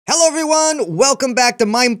everyone, welcome back to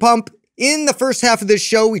Mind Pump. In the first half of this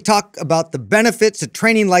show, we talk about the benefits of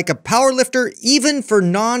training like a powerlifter, even for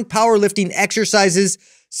non-powerlifting exercises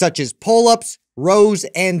such as pull-ups, rows,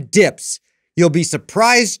 and dips. You'll be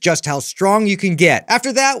surprised just how strong you can get.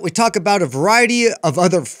 After that, we talk about a variety of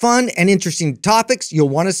other fun and interesting topics you'll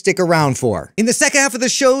want to stick around for. In the second half of the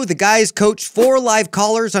show, the guys coach 4 live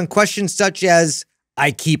callers on questions such as,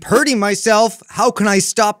 I keep hurting myself, how can I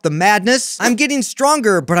stop the madness? I'm getting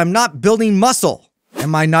stronger, but I'm not building muscle.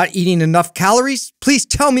 Am I not eating enough calories? Please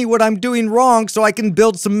tell me what I'm doing wrong so I can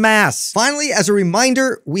build some mass. Finally, as a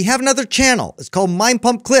reminder, we have another channel. It's called Mind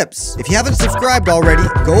Pump Clips. If you haven't subscribed already,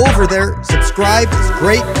 go over there, subscribe. It's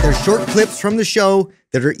great. There's short clips from the show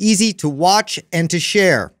that are easy to watch and to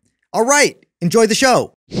share. All right, enjoy the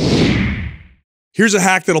show. Here's a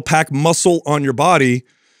hack that'll pack muscle on your body.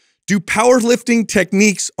 Do powerlifting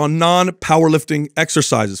techniques on non-powerlifting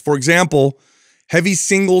exercises. For example, heavy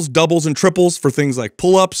singles, doubles, and triples for things like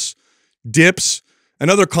pull-ups, dips, and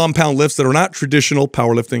other compound lifts that are not traditional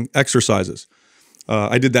powerlifting exercises.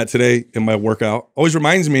 I did that today in my workout. Always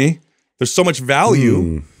reminds me there's so much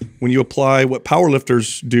value when you apply what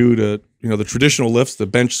powerlifters do to, the traditional lifts, the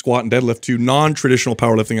bench, squat, and deadlift, to non-traditional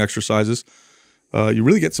powerlifting exercises. You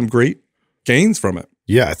really get some great gains from it.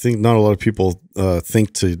 Yeah, I think not a lot of people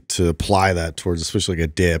think to apply that towards, especially like a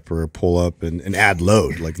dip or a pull up and add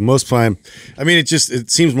load. Like most time, I mean, it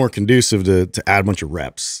seems more conducive to add a bunch of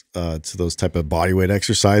reps to those type of body weight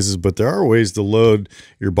exercises. But there are ways to load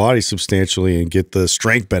your body substantially and get the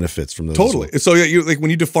strength benefits from those. Totally. So yeah, like when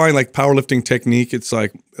you define like powerlifting technique, it's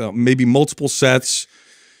like maybe multiple sets,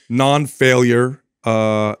 non-failure,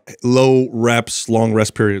 low reps, long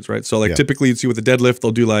rest periods, right? So like typically you'd see with a deadlift,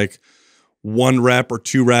 they'll do like 1 rep or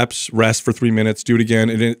 2 reps, rest for 3 minutes, do it again.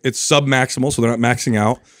 And it's sub-maximal, so they're not maxing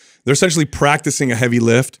out. They're essentially practicing a heavy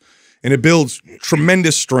lift, and it builds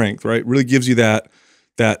tremendous strength, right? It really gives you that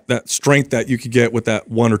strength that you could get with that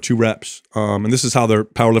 1 or 2 reps. And this is how their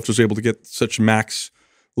powerlifters are able to get such max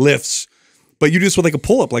lifts. But you do this with like a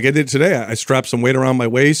pull-up, like I did today. I strapped some weight around my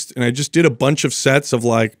waist, and I just did a bunch of sets of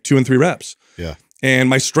like 2 and 3 reps. Yeah. And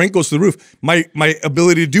my strength goes through the roof. My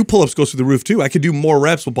ability to do pull-ups goes through the roof too. I could do more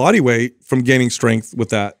reps with body weight from gaining strength with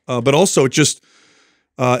that. But also it just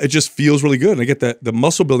feels really good. And I get the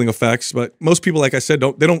muscle building effects. But most people, like I said,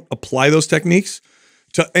 they don't apply those techniques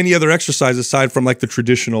to any other exercise aside from like the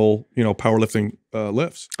traditional, powerlifting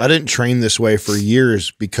lifts. I didn't train this way for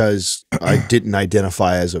years because I didn't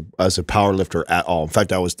identify as a power lifter at all. In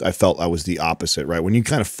fact, I felt I was the opposite, right? When you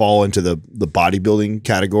kind of fall into the bodybuilding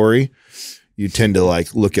category, you tend to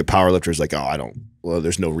like look at powerlifters like,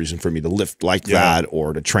 there's no reason for me to lift like that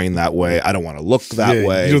or to train that way. I don't want to look that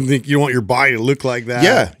way. You don't want your body to look like that.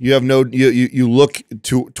 Yeah. You have you look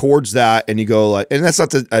towards that and you go like, and that's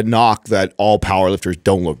not a knock that all powerlifters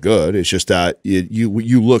don't look good. It's just that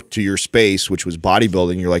you look to your space, which was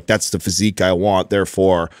bodybuilding. You're like, that's the physique I want.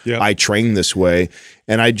 Therefore I train this way.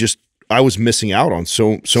 And I was missing out on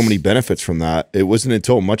so many benefits from that. It wasn't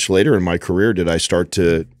until much later in my career did I start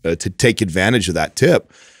to take advantage of that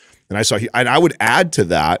tip. And I would add to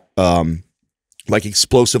that like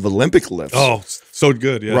explosive Olympic lifts. Oh, so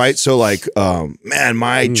good, yes. Right? So like, man,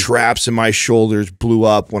 my traps and my shoulders blew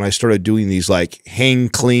up when I started doing these like hang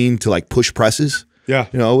clean to like push presses. Yeah.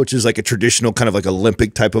 Which is like a traditional kind of like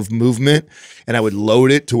Olympic type of movement. And I would load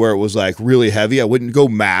it to where it was like really heavy. I wouldn't go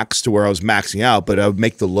max to where I was maxing out, but I would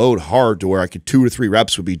make the load hard to where I could 2 or 3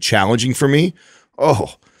 reps would be challenging for me.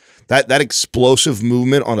 Oh, that explosive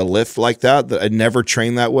movement on a lift like that I never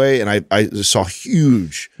trained that way. And I saw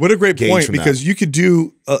huge. What a great point, because you could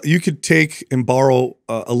do, you could take and borrow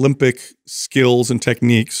Olympic skills and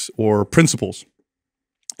techniques or principles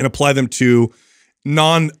and apply them to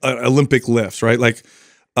non-Olympic lifts, right? Like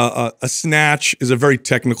a snatch is a very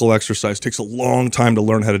technical exercise. It takes a long time to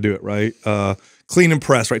learn how to do it, right? Clean and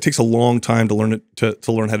press, right? It takes a long time to learn to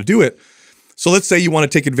learn how to do it. So let's say you want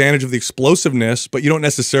to take advantage of the explosiveness, but you don't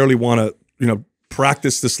necessarily want to,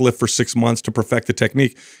 practice this lift for 6 months to perfect the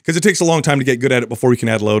technique because it takes a long time to get good at it before you can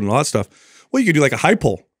add load and all that stuff. Well, you could do like a high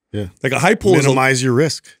pull. Yeah. Like a high pull minimize your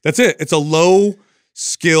risk. That's it. It's a low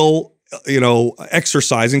skill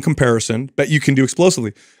exercise in comparison that you can do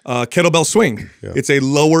explosively. Kettlebell swing. Yeah. It's a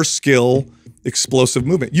lower skill explosive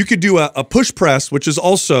movement. You could do a push press, which is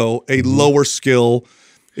also a lower skill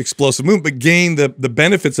explosive movement, but gain the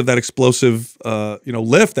benefits of that explosive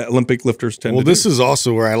lift that Olympic lifters tend to do. Well, this is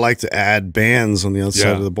also where I like to add bands on the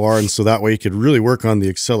outside of the bar, and so that way you could really work on the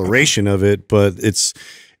acceleration of it, but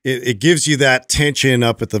it gives you that tension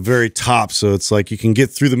up at the very top. So it's like you can get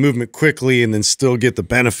through the movement quickly and then still get the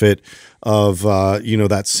benefit of,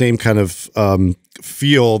 that same kind of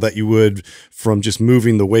feel that you would from just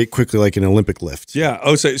moving the weight quickly, like an Olympic lift. Yeah.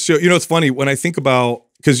 Oh, so it's funny when I think about,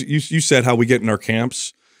 because you said how we get in our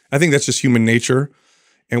camps. I think that's just human nature.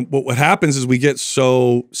 And what happens is we get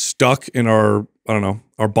so stuck in our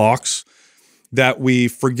box that we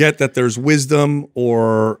forget that there's wisdom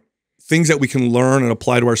or things that we can learn and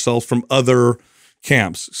apply to ourselves from other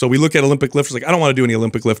camps. So we look at Olympic lifters like, I don't want to do any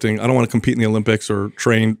Olympic lifting. I don't want to compete in the Olympics or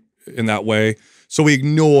train in that way. So we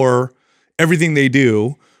ignore everything they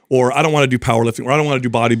do, or I don't want to do powerlifting, or I don't want to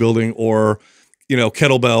do bodybuilding, or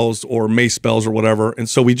kettlebells or mace bells or whatever. And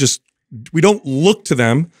so we don't look to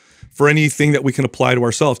them for anything that we can apply to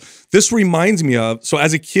ourselves. This reminds me of, so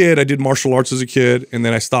as a kid, I did martial arts as a kid, and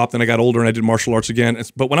then I stopped and I got older and I did martial arts again.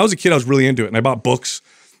 But when I was a kid, I was really into it, and I bought books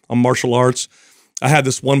on martial arts. I had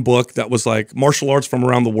this one book that was like martial arts from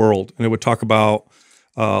around the world, and it would talk about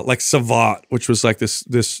like Savate, which was like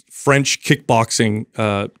this French kickboxing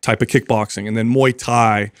type of kickboxing, and then Muay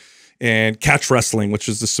Thai and catch wrestling, which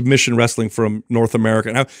is the submission wrestling from North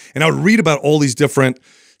America. And I would read about all these different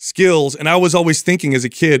skills, and I was always thinking as a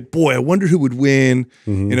kid, boy, I wonder who would win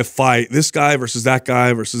in a fight, this guy versus that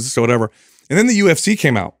guy versus this or whatever. And then the UFC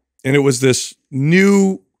came out, and it was this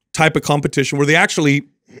new type of competition where they actually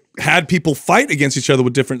had people fight against each other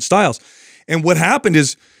with different styles. And what happened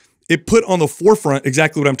is it put on the forefront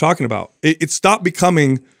exactly what I'm talking about. It stopped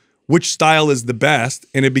becoming which style is the best,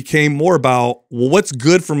 and it became more about, well, what's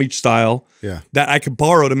good from each style that I could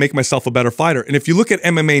borrow to make myself a better fighter. And if you look at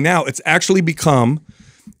MMA now, it's actually become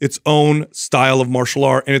its own style of martial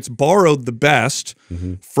art, and it's borrowed the best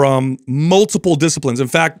from multiple disciplines. In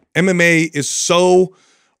fact, MMA is so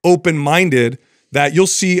open-minded that you'll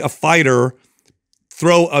see a fighter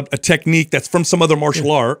throw a technique that's from some other martial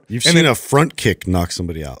art. You've seen a front kick knock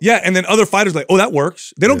somebody out. Yeah, and then other fighters are like, oh, that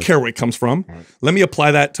works. They don't care where it comes from. Right. Let me apply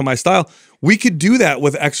that to my style. We could do that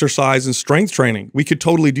with exercise and strength training. We could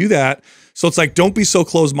totally do that. So it's like, don't be so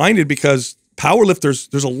closed-minded, because powerlifters,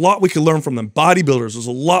 there's a lot we can learn from them. Bodybuilders, there's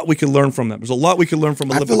a lot we can learn from them. There's a lot we can learn from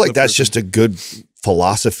Olympic I feel like lifters. That's just a good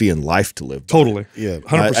philosophy in life to live by. Totally. Yeah.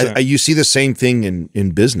 100%. You see the same thing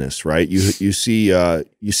in business, right? You see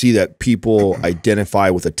that people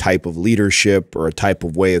identify with a type of leadership or a type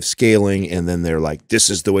of way of scaling, and then they're like,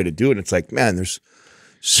 this is the way to do it. And it's like, man, there's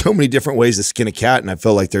so many different ways to skin a cat, and I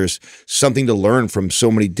feel like there's something to learn from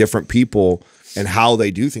so many different people and how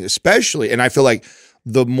they do things, especially. And I feel like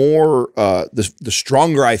the more, the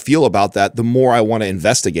stronger I feel about that, the more I want to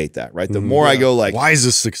investigate that, right? The more I go like, why is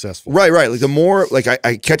this successful? Right. Like the more, like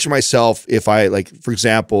I catch myself if I, like, for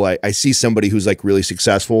example, I see somebody who's like really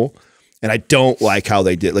successful and I don't like how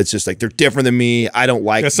they did. It's just like, they're different than me. I don't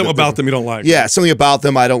like something about them you don't like. Yeah. Something about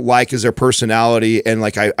them I don't like is their personality. And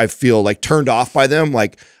like, I feel like turned off by them.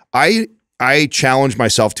 Like I challenge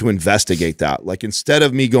myself to investigate that. Like, instead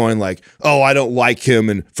of me going like, oh, I don't like him,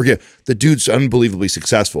 and forget, the dude's unbelievably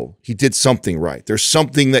successful. He did something right. There's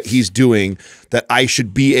something that he's doing that I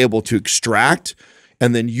should be able to extract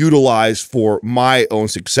and then utilize for my own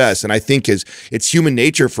success. And I think it's human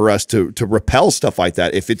nature for us to repel stuff like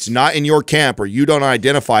that. If it's not in your camp or you don't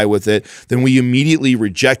identify with it, then we immediately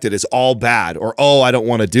reject it as all bad, or, oh, I don't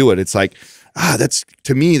want to do it. It's like, that's,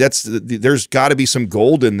 to me, there's got to be some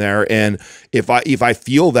gold in there. And if I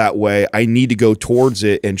feel that way, I need to go towards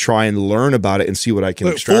it and try and learn about it and see what I can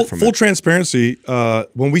extract from it. Full transparency,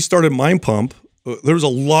 when we started Mind Pump, there was a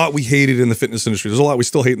lot we hated in the fitness industry. There's a lot we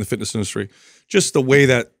still hate in the fitness industry. Just the way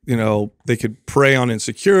that, they could prey on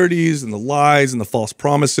insecurities and the lies and the false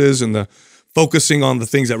promises and the focusing on the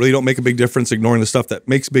things that really don't make a big difference, ignoring the stuff that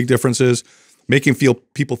makes big differences, making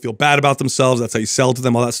people feel bad about themselves. That's how you sell to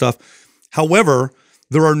them, all that stuff. However,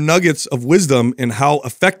 there are nuggets of wisdom in how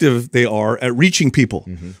effective they are at reaching people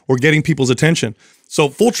or getting people's attention. So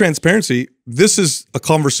full transparency, this is a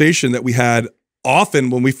conversation that we had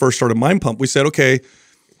often when we first started Mind Pump. We said, okay,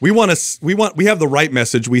 we have the right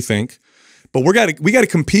message, we think, but we got to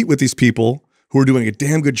compete with these people who are doing a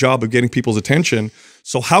damn good job of getting people's attention.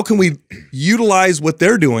 So how can we utilize what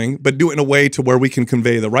they're doing, but do it in a way to where we can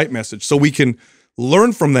convey the right message, so we can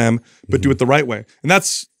learn from them, but do it the right way? And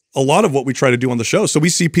that's a lot of what we try to do on the show. So we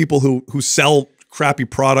see people who sell crappy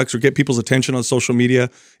products or get people's attention on social media.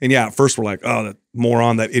 And yeah, at first we're like, oh, that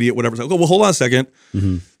moron, that idiot, whatever. It's like, oh, well, hold on a second.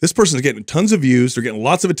 This person's getting tons of views. They're getting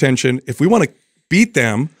lots of attention. If we want to beat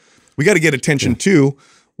them, we got to get attention too.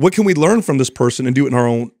 what can we learn from this person and do it in our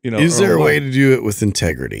own, you know? Is there a way to do it with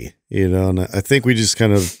integrity? You know, and I think we just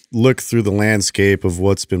kind of look through the landscape of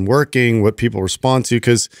what's been working, what people respond to,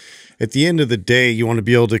 because at the end of the day, you want to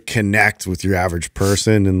be able to connect with your average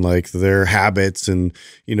person and like their habits and,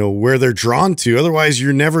 you know, where they're drawn to. Otherwise,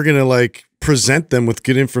 you're never going to like present them with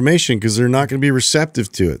good information because they're not going to be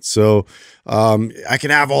receptive to it. So I can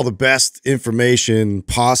have all the best information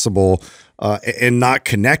possible and not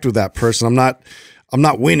connect with that person. I'm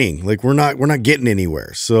not winning. Like we're not getting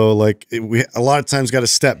anywhere. So like we a lot of times got to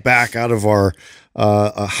step back out of our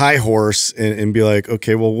high horse and be like,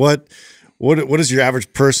 okay, well, what is your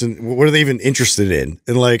average person? What are they even interested in?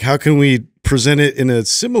 And like, how can we present it in a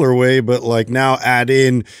similar way, but like now add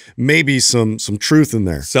in maybe some truth in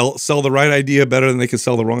there? Sell the right idea better than they can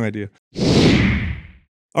sell the wrong idea.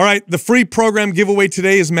 All right, the free program giveaway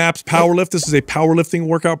today is MAPS Powerlift. This is a powerlifting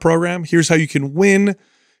workout program. Here's how you can win.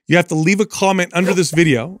 You have to leave a comment under this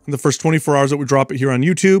video in the first 24 hours that we drop it here on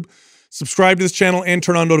YouTube. Subscribe to this channel and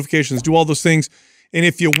turn on notifications. Do all those things. And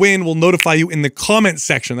if you win, we'll notify you in the comment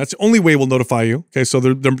section. That's the only way we'll notify you. Okay, so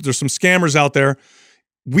there's some scammers out there.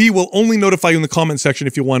 We will only notify you in the comment section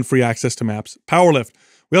if you won free access to MAPS Powerlift.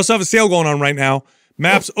 We also have a sale going on right now.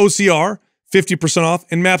 MAPS OCR, 50% off,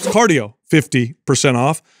 and MAPS Cardio, 50%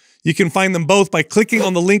 off. You can find them both by clicking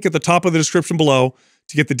on the link at the top of the description below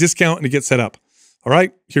to get the discount and to get set up. All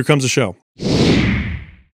right, here comes the show.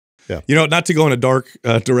 Yeah. You know, not to go in a dark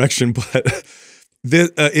direction, but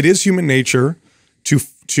it is human nature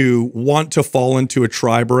to want to fall into a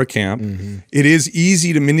tribe or a camp. Mm-hmm. It is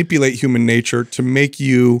easy to manipulate human nature to make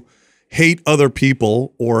you hate other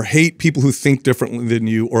people or hate people who think differently than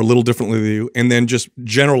you or a little differently than you, and then just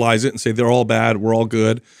generalize it and say they're all bad, we're all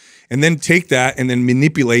good, and then take that and then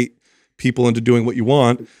manipulate people into doing what you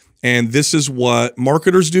want. And this is what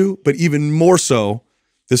marketers do, but even more so,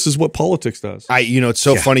 this is what politics does. You know, it's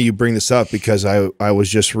so funny you bring this up because I was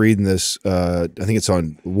just reading this. I think it's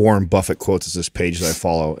on Warren Buffett Quotes, is this page that I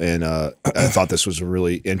follow, and I thought this was a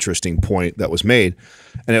really interesting point that was made.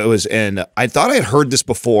 And I thought I had heard this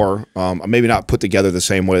before, maybe not put together the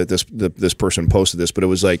same way that this person posted this, but it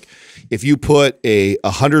was like, if you put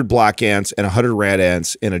 100 black ants and 100 red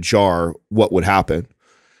ants in a jar, what would happen?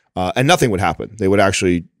 And nothing would happen. They would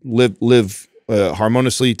actually live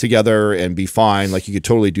harmoniously together and be fine. Like you could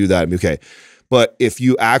totally do that and be okay. But if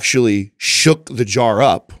you actually shook the jar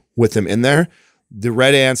up with them in there, the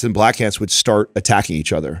red ants and black ants would start attacking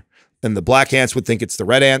each other. And the black ants would think it's the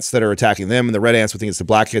red ants that are attacking them, and the red ants would think it's the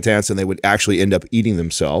black ants, and they would actually end up eating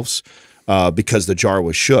themselves because the jar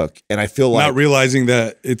was shook. And I feel like not realizing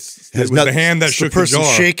that it was the hand that shook the jar.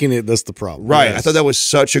 Shaking it, that's the problem. Right. Yes. I thought that was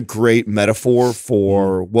such a great metaphor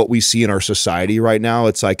for what we see in our society right now.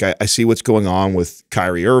 It's like I see what's going on with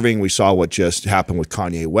Kyrie Irving. We saw what just happened with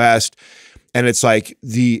Kanye West. And it's like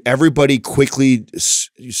everybody quickly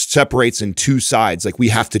separates in two sides. Like we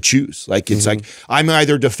have to choose. Like it's like I'm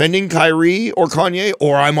either defending Kyrie or Kanye,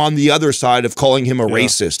 or I'm on the other side of calling him a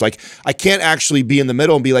racist. Like I can't actually be in the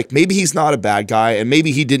middle and be like, maybe he's not a bad guy, and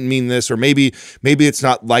maybe he didn't mean this, or maybe it's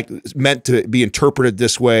not like meant to be interpreted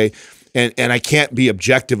this way. And I can't be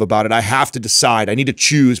objective about it. I have to decide. I need to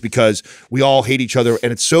choose because we all hate each other.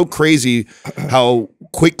 And it's so crazy how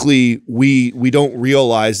quickly we don't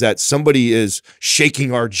realize that somebody is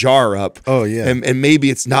shaking our jar up. Oh, yeah. And maybe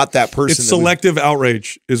it's not that person. It's selective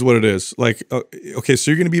outrage is what it is. Like, okay,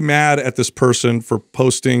 so you're going to be mad at this person for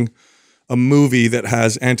posting a movie that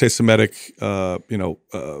has anti-Semitic, I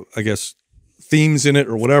guess, themes in it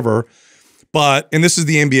or whatever. But, and this is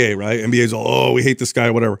the NBA, right? NBA's all, oh, we hate this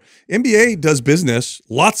guy, whatever. NBA does business,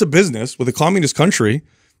 lots of business with a communist country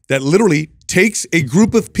that literally takes a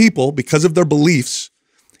group of people because of their beliefs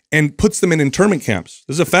and puts them in internment camps.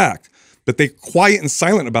 This is a fact. But they quiet and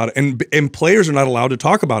silent about it. And players are not allowed to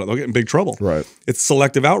talk about it. They'll get in big trouble. Right. It's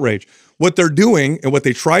selective outrage. What they're doing and what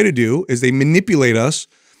they try to do is they manipulate us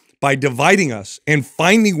by dividing us and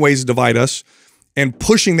finding ways to divide us and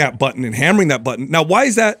pushing that button and hammering that button. Now, why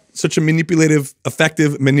is that such a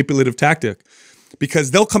effective manipulative tactic?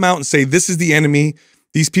 Because they'll come out and say, this is the enemy,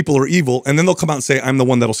 these people are evil, and then they'll come out and say, I'm the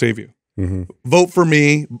one that'll save you. Vote for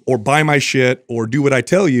me, or buy my shit, or do what I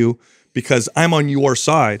tell you, because I'm on your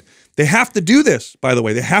side. They have to do this, by the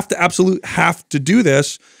way. They have to do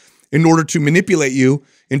this in order to manipulate you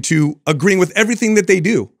into agreeing with everything that they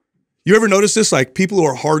do. You ever notice this? Like people who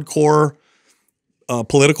are hardcore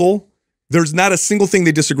political, there's not a single thing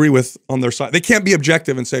they disagree with on their side. They can't be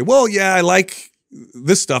objective and say, well, yeah, I like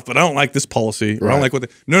this stuff, but I don't like this policy. Or I don't like what they,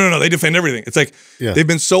 no. They defend everything. It's like they've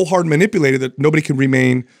been so hard manipulated that nobody can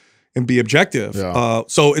remain and be objective.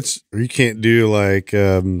 So it's... Or you can't do like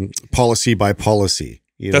policy by policy.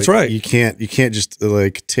 That's right. You can't just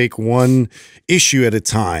like take one issue at a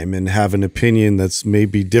time and have an opinion that's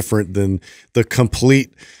maybe different than the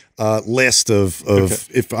complete list of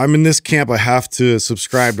if I'm in this camp, I have to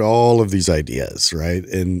subscribe to all of these ideas, right?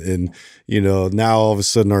 And now all of a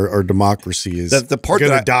sudden our democracy is going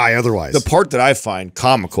to die otherwise. The part that I find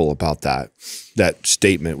comical about that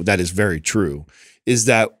statement, that is very true, is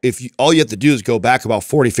that if all you have to do is go back about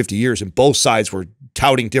 40, 50 years and both sides were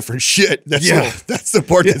touting different shit. That's the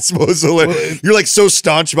part that's supposed to you're like so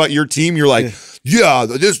staunch about your team. You're like,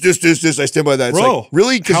 this, I stand by that. It's bro, like,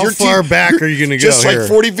 really? Because how far back are you going to go? Just like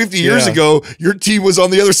 40, 50 years ago, your team was on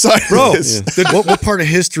the other side bro. of this. What part of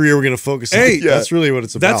history are we going to focus on? That's really what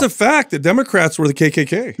it's about. That's a fact. The Democrats were the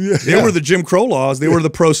KKK. They were the Jim Crow laws. They were the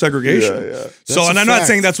pro-segregation. So, and I'm not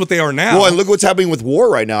saying that's what they are now. Well, and look what's happening with war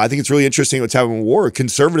right now. I think it's really interesting what's happening with war.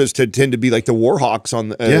 Conservatives tend to be like the war hawks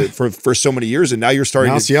on for so many years, and now you're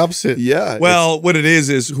starting. Now it's the opposite. Yeah. Well, what it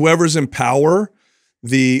is whoever's in power,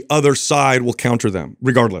 the other side will counter them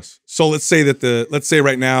regardless. So let's say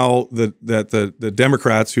right now that the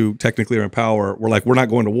Democrats, who technically are in power, were like, we're not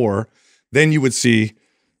going to war. Then you would see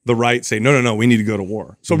the right say, no, we need to go to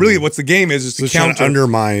war. So really what's the game is to counter.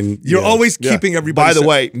 Undermine. You're always keeping everybody. By the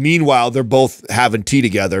way, meanwhile, they're both having tea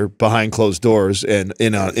together behind closed doors and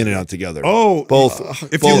in and out together. Oh,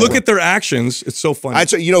 both. If you look at their actions, it's so funny. I'd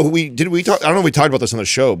say, we talk. I don't know if we talked about this on the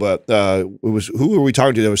show, but who were we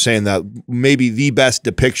talking to that was saying that maybe the best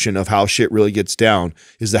depiction of how shit really gets down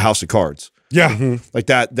is the House of Cards. Yeah, like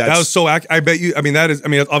that. That was so. I bet you. I mean,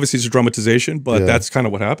 obviously it's a dramatization, but that's kind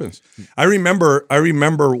of what happens. I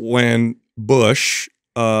remember when Bush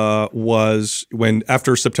after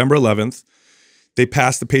September 11th, they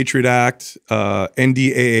passed the Patriot Act,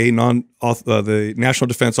 NDAA, the National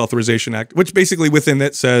Defense Authorization Act, which basically within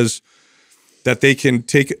it says that they can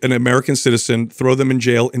take an American citizen, throw them in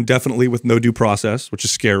jail indefinitely with no due process, which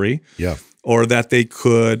is scary. Yeah. Or that they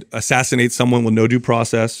could assassinate someone with no due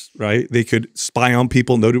process, right? They could spy on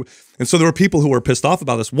people, and so there were people who were pissed off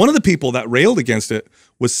about this. One of the people that railed against it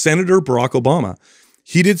was Senator Barack Obama.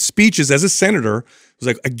 He did speeches as a senator, it was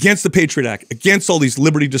like against the Patriot Act, against all these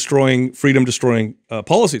liberty-destroying, freedom-destroying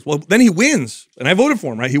policies. Well, then he wins, and I voted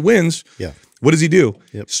for him, right? He wins. Yeah. What does he do?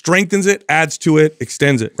 Yep. Strengthens it, adds to it,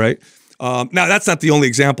 extends it, right? Now that's not the only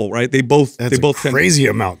example, right? They both crazy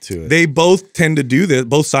amount to it. They both tend to do this.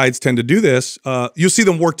 Both sides tend to do this. You'll see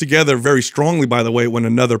them work together very strongly, by the way, when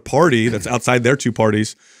another party that's outside their two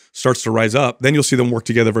parties starts to rise up. Then you'll see them work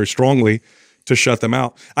together very strongly to shut them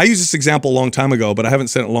out. I used this example a long time ago, but I haven't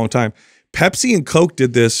said it in a long time. Pepsi and Coke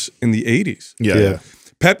did this in the 80s. Yeah.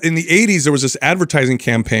 In the 80s, there was this advertising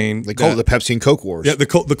campaign. They called it the Pepsi and Coke Wars. Yeah, the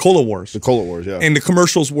Cola Wars. The Cola Wars, yeah. And the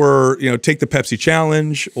commercials were, take the Pepsi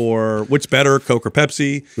challenge, or what's better, Coke or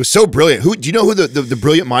Pepsi. It was so brilliant. Do you know who the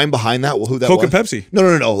brilliant mind behind that? Who that Coke was? and Pepsi.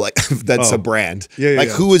 No. Like that's a brand. Yeah.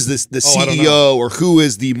 Who is this? The CEO or who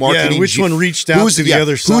is the marketing? Yeah, which one reached out to the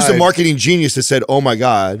other side? Who's the marketing genius that said, "Oh my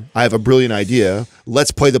God, I have a brilliant idea.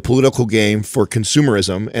 Let's play the political game for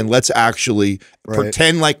consumerism, and let's actually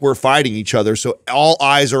pretend like we're fighting each other, so all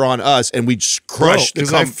eyes are on us." And we just crush the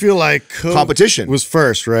I feel like Coke competition was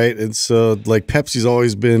first, right? And so like Pepsi's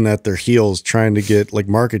always been at their heels trying to get like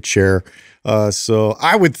market share. So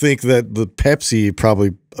I would think that the Pepsi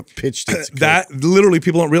probably pitched it. That literally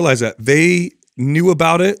people don't realize that. They knew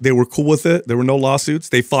about it. They were cool with it. There were no lawsuits.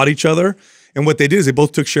 They fought each other. And what they did is they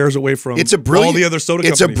both took shares away from all the other soda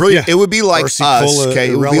companies. It's a brilliant. Yeah. It would be like us. Okay,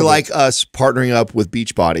 it would be irrelevant. like us partnering up with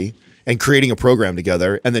Beachbody and creating a program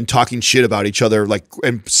together and then talking shit about each other,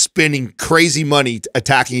 and spending crazy money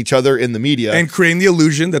attacking each other in the media. And creating the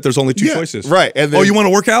illusion that there's only two choices. Right. And then, you want to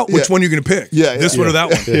work out? Which one are you going to pick? This one or that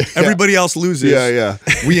one? Everybody else loses. Yeah.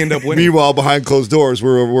 We end up winning. Meanwhile, behind closed doors,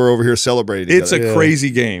 we're over here celebrating. It's a crazy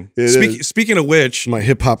game. Speaking of which, my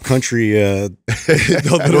hip hop country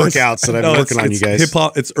workouts that I've been working on, you guys. Hip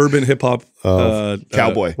hop. It's urban hip hop.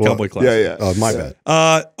 Cowboy class. Yeah. Oh, my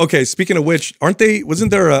bad. Okay. Speaking of which, wasn't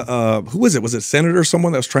there a who was it? Was it senator or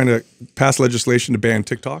someone that was trying to pass legislation to ban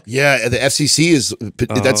TikTok? Yeah, the FCC is.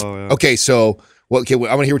 That's okay. So, I want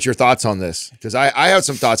to hear what your thoughts on this, because I have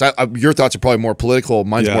some thoughts. Your thoughts are probably more political.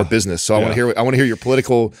 Mine's more business. So I want to hear your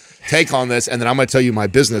political take on this, and then I'm going to tell you my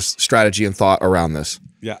business strategy and thought around this.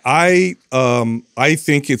 Yeah, I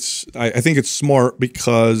think it's smart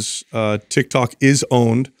because TikTok is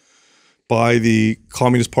owned by the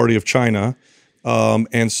Communist Party of China.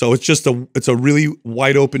 And so it's a really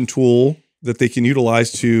wide open tool that they can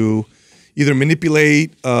utilize to either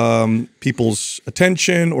manipulate people's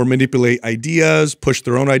attention or manipulate ideas, push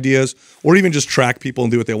their own ideas, or even just track people and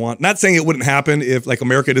do what they want. Not saying it wouldn't happen if like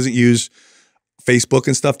America doesn't use Facebook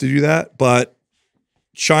and stuff to do that, but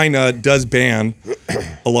China does ban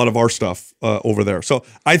a lot of our stuff over there. So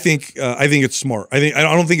I think it's smart. I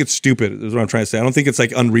don't think it's stupid, is what I'm trying to say. I don't think it's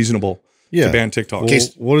like unreasonable to ban TikTok. Well,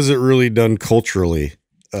 what has it really done culturally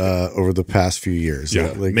over the past few years?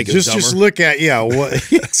 Yeah. Like, Make it just look at what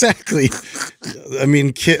exactly. I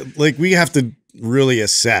mean, like we have to really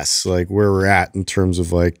assess like where we're at in terms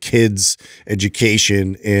of like kids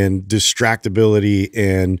education and distractibility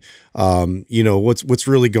and you know what's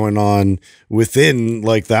really going on within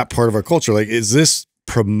like that part of our culture. Like, is this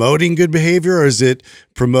promoting good behavior or is it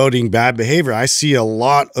promoting bad behavior? I see a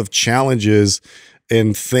lot of challenges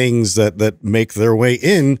and things that make their way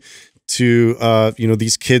in to you know,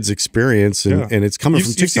 these kids experience and it's coming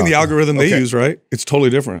from TikTok. You've seen the algorithm they use, right? It's totally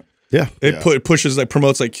different. Yeah. It pushes, like,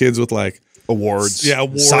 promotes like kids with like awards,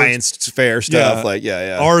 awards, science fair stuff. Like,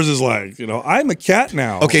 Ours is like, you know, I'm a cat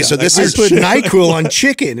now. Okay, so this I is put NyQuil on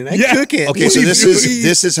chicken and I cook it. Okay, so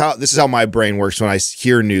this is how my brain works when I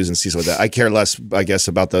hear news and see something like that. I care less, I guess,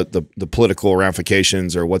 about the political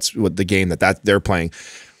ramifications or what the game that they're playing.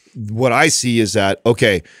 What I see is that,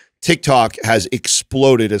 okay, TikTok has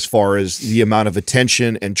exploded as far as the amount of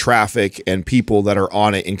attention and traffic and people that are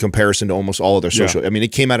on it in comparison to almost all of their social. I mean,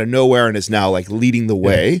 it came out of nowhere and is now like leading the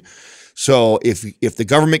way. So if the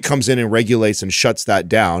government comes in and regulates and shuts that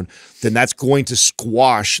down, then that's going to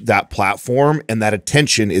squash that platform and that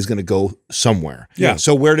attention is going to go somewhere. Yeah.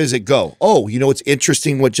 So where does it go? Oh, you know what's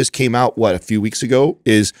interesting? What just came out, a few weeks ago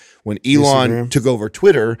is when Elon took over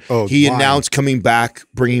Twitter, he announced bringing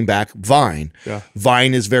back Vine. Yeah.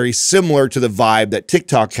 Vine is very similar to the vibe that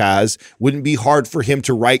TikTok has. Wouldn't be hard for him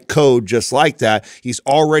to write code just like that. He's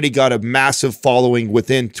already got a massive following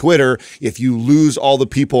within Twitter. If you lose all the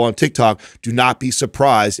people on TikTok, do not be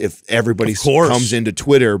surprised if everybody comes into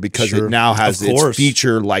Twitter because it now has its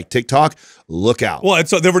feature like TikTok. Look out. Well,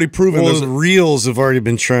 they've already proven. Well, Reels have already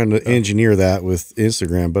been trying to engineer that with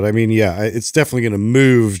Instagram, but I mean, yeah, it's definitely going to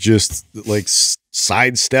move, just like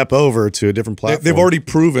sidestep over to a different platform. They've already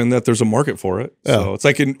proven that there's a market for it. So it's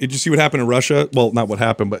like, did you see what happened in Russia? Well, not what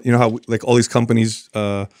happened, but you know how like all these companies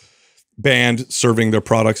banned serving their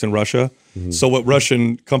products in Russia. So what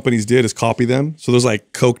Russian companies did is copy them. So there's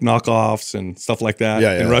like Coke knockoffs and stuff like that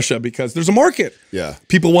in Russia because there's a market. Yeah,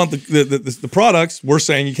 people want the products. We're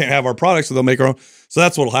saying you can't have our products, so they'll make our own. So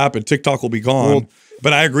that's what'll happen. TikTok will be gone.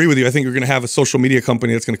 But I agree with you. I think you're going to have a social media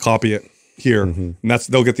company that's going to copy it here, and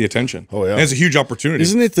they'll get the attention. Oh yeah, and it's a huge opportunity,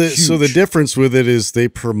 isn't it? So the difference with it is they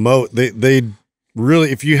promote. They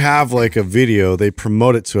really, if you have like a video, they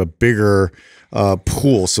promote it to a bigger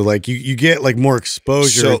pool. So like you get like more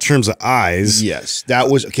exposure in terms of eyes. Yes, that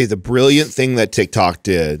was the brilliant thing that TikTok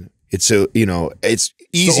did. It's it's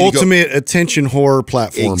easy. The ultimate attention whore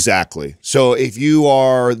platform. Exactly. So if you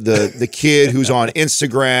are the kid who's on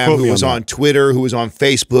Instagram, who was on Twitter, who was on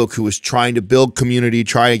Facebook, who was trying to build community,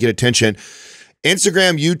 trying to get attention,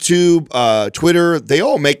 Instagram, YouTube, Twitter, they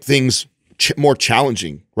all make things more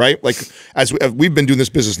challenging, right? Like as we've been doing this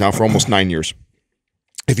business now for almost 9 years.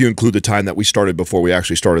 If you include the time that we started before we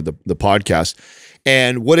actually started the podcast.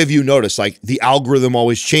 And what have you noticed? Like the algorithm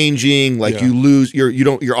always changing, like you lose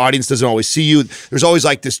your audience doesn't always see you. There's always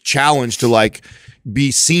like this challenge to like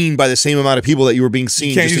be seen by the same amount of people that you were being seen.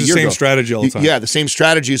 You can't use the same strategy all the time. Yeah, the same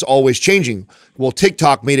strategy is always changing. Well,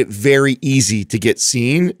 TikTok made it very easy to get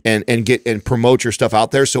seen and promote your stuff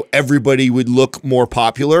out there, so everybody would look more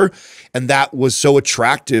popular, and that was so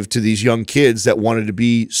attractive to these young kids that wanted to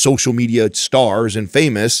be social media stars and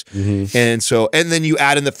famous. And then you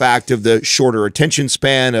add in the fact of the shorter attention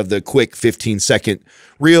span of the quick 15-second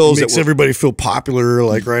reels. It makes everybody feel popular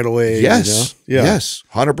like right away. Yes. You know? Yes.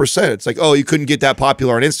 100%. It's like, oh, you couldn't get that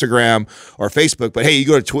popular on Instagram or Facebook, but hey, you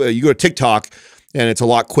go to TikTok and it's a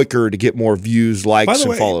lot quicker to get more views, likes,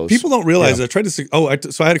 and follows. People don't realize I tried to say, so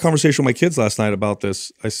I had a conversation with my kids last night about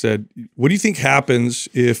this. I said, what do you think happens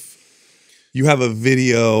if you have a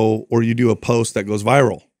video or you do a post that goes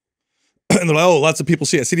viral? And they're like, oh, lots of people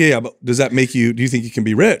see it. I said, yeah, but does that make you, do you think you can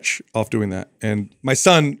be rich off doing that? And my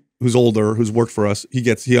son, who's older, who's worked for us,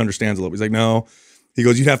 he understands a little. He's like, no. He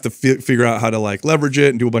goes, you'd have to figure out how to like leverage it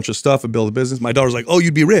and do a bunch of stuff and build a business. My daughter's like, oh,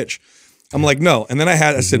 you'd be rich. I'm like, no. And then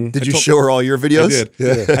I said, did you show her all your videos? I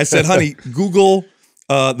did. Yeah. I said, honey, Google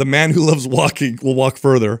the man who loves walking will walk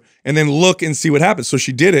further, and then look and see what happens. So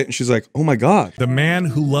she did it, and she's like, oh my God. The man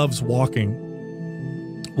who loves walking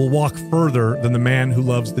will walk further than the man who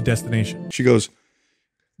loves the destination. She goes,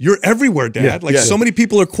 you're everywhere, Dad. So many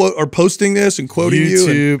people are posting this and quoting you.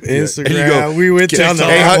 YouTube, Instagram. And you go, we went down the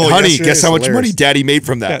honey, guess how much money Daddy made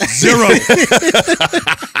from that? Zero.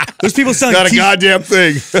 There's people selling Not a goddamn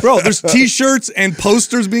thing. Bro, there's T-shirts and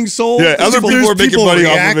posters being sold. Yeah, other people are making money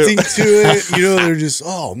off of reacting it. to it. You know, they're just,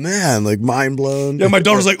 oh man, like mind blown. Yeah, my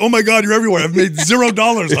daughter's like, oh my God, you're everywhere. I've made $0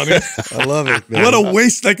 on it. I love it, man. What a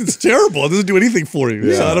waste. Like, it's terrible. It doesn't do anything for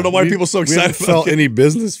you. So I don't know why people are so We excited haven't about felt it. any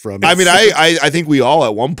business from it. I mean, I think we all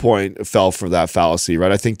at one point fell for that fallacy,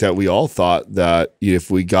 right? I think that we all thought that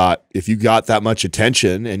if you got that much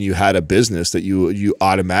attention and you had a business that you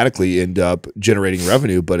automatically end up generating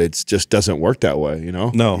revenue, but it just doesn't work that way, you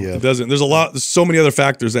know? No, Yeah. it doesn't. There's so many other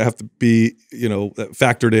factors that have to be,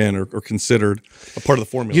 factored in or considered a part of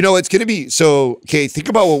the formula. You know, it's going to be so. Okay, think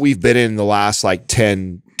about what we've been in the last like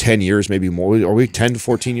 10 years, maybe more. Are we 10 to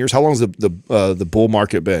 14 years? How long has the bull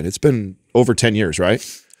market been? It's been over 10 years, right?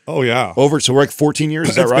 Oh yeah, So we're like 14 years.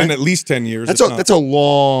 Is that it's right? been at least 10 years. That's a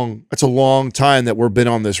long time that we've been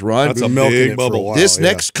on this run. That's a milking big it for a bubble. while. This yeah.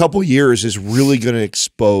 next couple years is really going to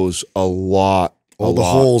expose a lot. all the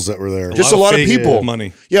holes that were there. Just a lot of fake people.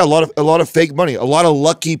 money. Yeah, a lot of fake money. A lot of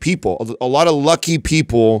lucky people. A lot of lucky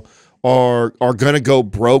people are going to go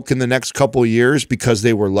broke in the next couple of years because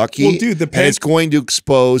they were lucky. Well, dude, and it's going to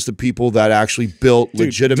expose the people that actually built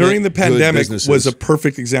legitimate during the good pandemic businesses. was a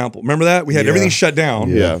perfect example. Remember that? We had everything shut down.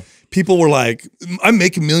 Yeah. People were like, I'm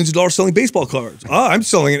making millions of dollars selling baseball cards. I'm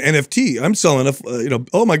selling an NFT. I'm selling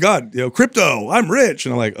oh my God, crypto. I'm rich.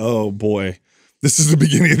 And I'm like, oh boy, this is the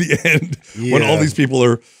beginning of the end when all these people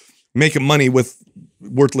are making money with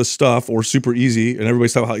worthless stuff or super easy, and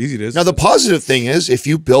everybody's talking about how easy it is. Now, the positive thing is if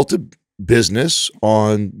you built a business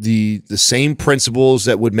on the same principles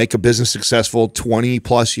that would make a business successful 20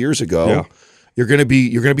 plus years ago, you're going to be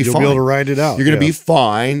You'll fine. be able to ride it out. You're going to be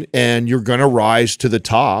fine, and you're going to rise to the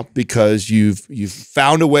top because you've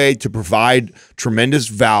found a way to provide tremendous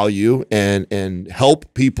value and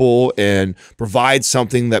help people and provide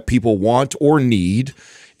something that people want or need.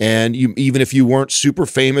 And even if you weren't super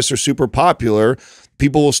famous or super popular,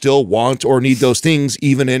 people will still want or need those things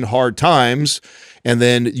even in hard times. And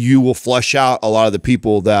then you will flush out a lot of the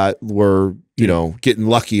people that were, getting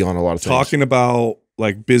lucky on a lot of things. Talking about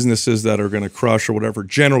like businesses that are going to crush or whatever.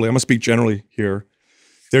 Generally, I'm going to speak generally here.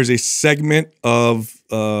 There's a segment of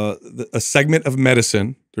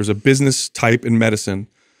medicine. There's a business type in medicine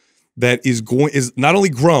that is not only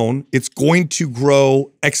grown, it's going to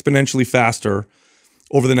grow exponentially faster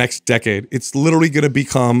over the next decade. It's literally going to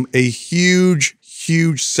become a huge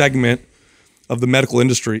segment of the medical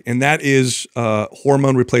industry, and that is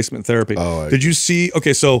hormone replacement therapy. Did you see?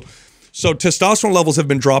 Okay, so testosterone levels have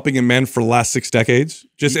been dropping in men for the last 6 decades,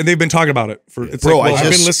 and they've been talking about it for. It's Bro, like,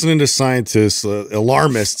 I've been listening to scientists,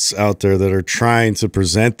 alarmists out there that are trying to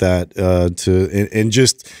present that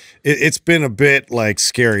it's been a bit like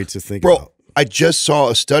scary to think about. I just saw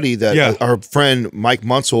a study that our friend Mike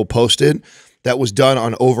Munsell posted that was done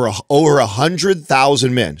on over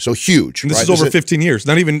 100,000 men. So huge. And this is over 15 years.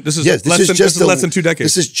 Not even this is less than 2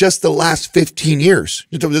 decades. This is just the last 15 years.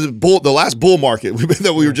 The last bull market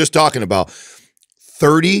that we were just talking about.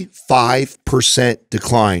 35%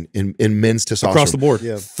 decline in men's testosterone across the board.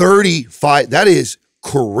 35. That is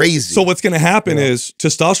crazy. So what's going to happen is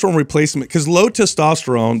testosterone replacement, because low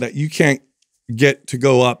testosterone that you can't get to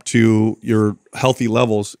go up to your healthy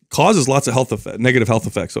levels causes lots of negative health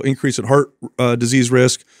effects. So increase in heart disease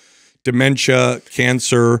risk, dementia,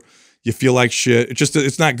 cancer. You feel like shit.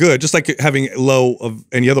 It's not good. Just like having low of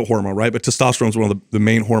any other hormone, right? But testosterone is one of the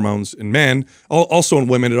main hormones in men. Also in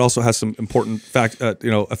women, it also has some important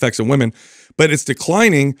effects in women. But it's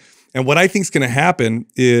declining. And what I think is going to happen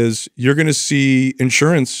is you're going to see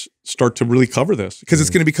insurance start to really cover this because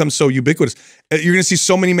it's going to become so ubiquitous. You're going to see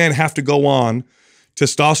so many men have to go on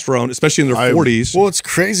testosterone, especially in their 40s. Well, it's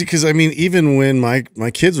crazy because I mean, even when my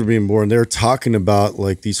kids were being born, they were talking about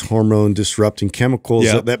like these hormone disrupting chemicals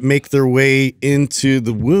that make their way into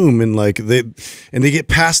the womb and they get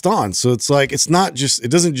passed on. So it's like it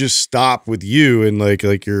doesn't just stop with you and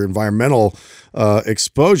like your environmental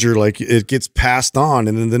exposure. Like it gets passed on,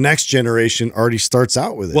 and then the next generation already starts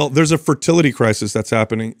out with it. Well, there's a fertility crisis that's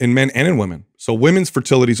happening in men and in women. So women's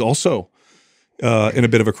fertility is also in a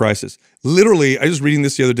bit of a crisis. Literally, I was reading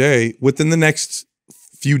this the other day, within the next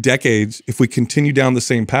few decades, if we continue down the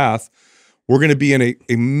same path, we're going to be in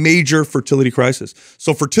a major fertility crisis.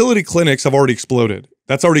 So fertility clinics have already exploded.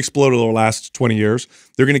 That's already exploded over the last 20 years.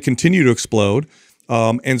 They're going to continue to explode.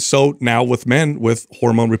 And so now with men with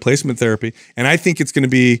hormone replacement therapy, and I think it's going to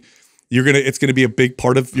be it's going to be a big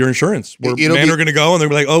part of your insurance where men are going to go and they're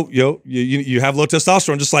like, oh, you have low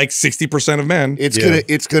testosterone, just like 60% of men.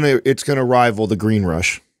 It's going to rival the green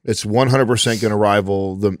rush. It's 100% going to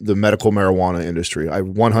rival the medical marijuana industry. I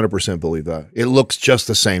 100% believe that. It looks just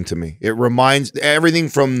the same to me. It reminds everything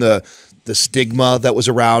from the stigma that was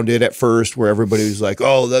around it at first, where everybody was like,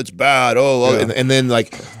 "Oh, that's bad." And then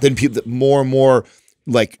then people more and more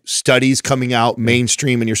like studies coming out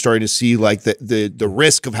mainstream, and you're starting to see like the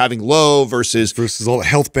risk of having low versus all the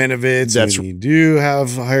health benefits. That's you do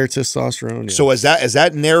have higher testosterone. Yeah. So as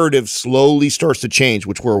that narrative slowly starts to change,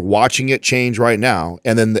 which we're watching it change right now,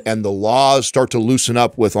 and then the laws start to loosen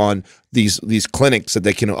up with on these clinics that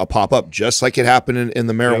they can pop up, just like it happened in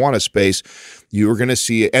the marijuana space, you are going to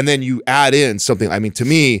see it. And then you add in something. I mean, to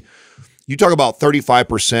me, you talk about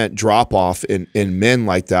 35% drop off in men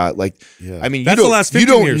like that. Like, I mean, that's the last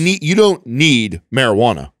 15 years. You don't need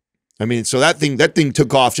marijuana. I mean, so that thing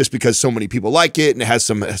took off just because so many people like it, and it has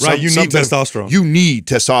some right. You need testosterone. You need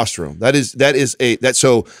testosterone.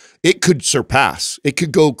 So it could surpass. It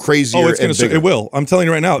could go crazier. Oh, it's going to. It will. I'm telling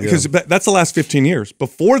you right now, because that's the last 15 years.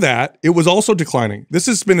 Before that, it was also declining. This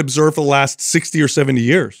has been observed for the last 60 or 70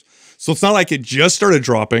 years. So it's not like it just started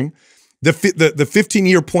dropping. The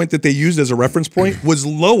 15-year point that they used as a reference point was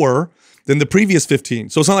lower than the previous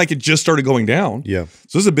 15. So it's not like it just started going down. Yeah.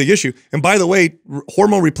 So this is a big issue. And by the way,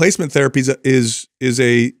 hormone replacement therapy is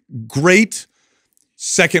a great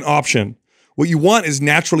second option. What you want is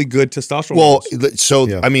naturally good testosterone.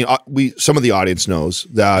 Well, I mean, some of the audience knows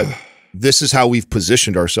that this is how we've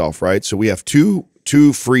positioned ourselves, right? So we have two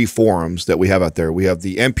free forums that we have out there. We have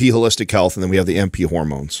the MP Holistic Health, and then we have the MP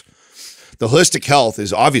Hormones. The holistic health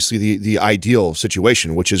is obviously the ideal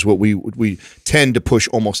situation, which is what we tend to push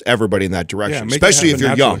almost everybody in that direction, especially if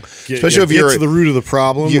you're young. Especially if you're to the root of the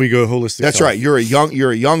problem, we go holistic. That's health. right. You're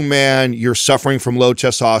a young man. You're suffering from low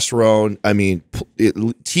testosterone. I mean,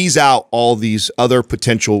 tease out all these other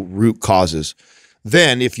potential root causes.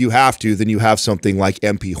 Then, if you have to, then you have something like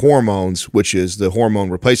MP Hormones, which is the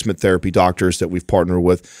hormone replacement therapy doctors that we've partnered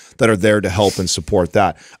with that are there to help and support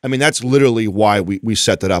that. I mean, that's literally why we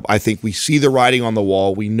set that up. I think we see the writing on the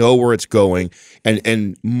wall. We know where it's going.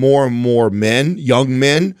 And more men, young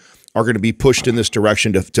men, are going to be pushed in this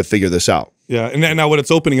direction to figure this out. Yeah, and now what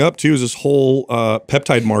it's opening up to is this whole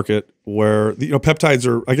peptide market where peptides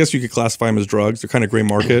are, I guess you could classify them as drugs. They're kind of gray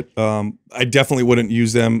market. I definitely wouldn't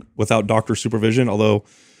use them without doctor supervision, although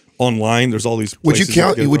online there's all these places.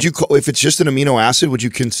 Would you call if it's just an amino acid, would you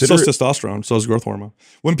consider so is testosterone, so is growth hormone.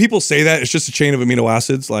 When people say that it's just a chain of amino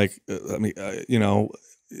acids, like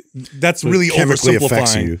that's really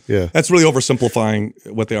oversimplifying. That's really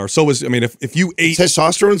oversimplifying what they are. So if you ate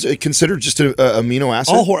testosterone's considered just an amino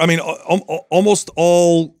acid. Almost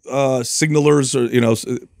all signalers or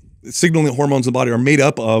signaling hormones in the body are made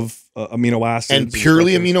up of amino acids. And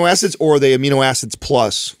purely amino acids, or are they amino acids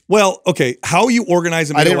plus? Well, okay, how you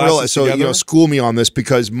organize amino acids. I didn't realize. So together, school me on this,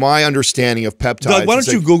 because my understanding of peptides. Doug, why don't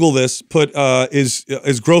you Google this? Put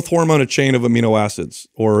is growth hormone a chain of amino acids,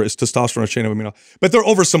 or is testosterone a chain of amino? But they're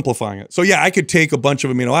oversimplifying it. So yeah, I could take a bunch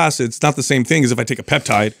of amino acids. It's not the same thing as if I take a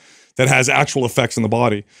peptide that has actual effects in the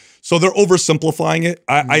body. So they're oversimplifying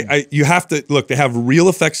it. You have to look. They have real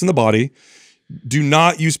effects in the body. Do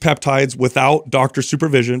not use peptides without doctor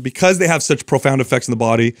supervision, because they have such profound effects in the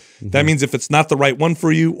body. That means if it's not the right one for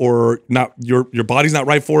you, or not your body's not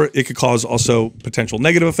right for it, it could cause also potential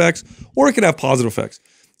negative effects, or it could have positive effects.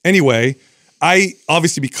 Anyway,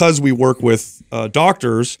 obviously, because we work with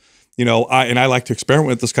doctors, I like to experiment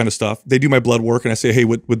with this kind of stuff. They do my blood work, and I say, hey,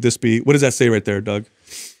 would this be? What does that say right there, Doug?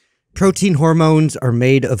 Protein hormones are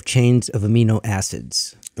made of chains of amino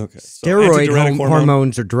acids. Okay. So steroid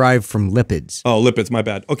hormones are derived from lipids. Oh, lipids, my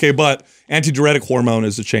bad. Okay, but antidiuretic hormone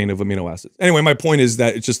is a chain of amino acids. Anyway, my point is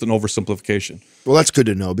that it's just an oversimplification. Well, that's good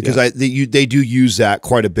to know, because they do use that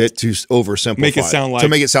quite a bit to oversimplify. Make it sound like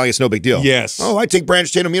it's no big deal. Yes. Oh, I take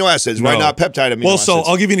branched chain amino acids. Why not peptide amino acids? So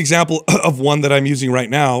I'll give you an example of one that I'm using right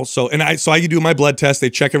now. So I do my blood test. They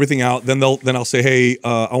check everything out. Then I'll say, hey,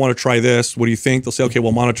 I want to try this. What do you think? They'll say, okay,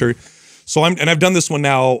 we'll monitor. So I've done this one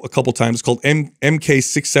now a couple times. It's called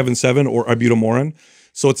MK677 or ibutamoren.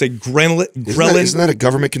 So it's a ghrelin. Isn't that a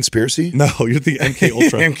government conspiracy? No, you're the MK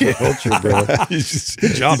Ultra. MK Ultra, bro.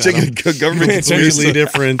 Good job, you're taking a government conspiracy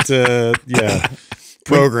different,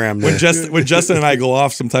 program. When Justin and I go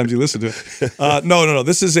off, sometimes you listen to it. No.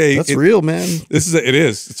 This is that's real, man. It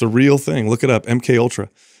is. It's a real thing. Look it up. MK Ultra.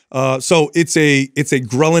 So it's a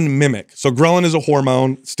ghrelin mimic. So ghrelin is a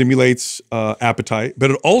hormone, stimulates appetite,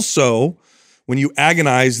 but it also, when you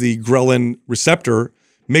agonize the ghrelin receptor,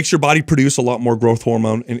 makes your body produce a lot more growth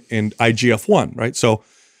hormone and IGF-1, right? So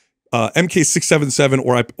MK677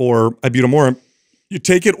 or ibutamoren, you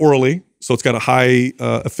take it orally, so it's got a high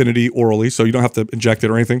affinity orally, so you don't have to inject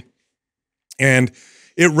it or anything. And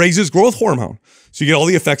it raises growth hormone. So you get all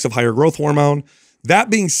the effects of higher growth hormone. That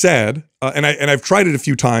being said, and I've tried it a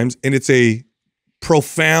few times, and it's a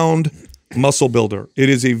profound muscle builder. It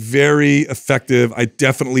is a very effective. I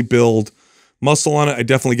definitely build muscle on it. I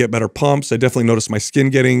definitely get better pumps. I definitely notice my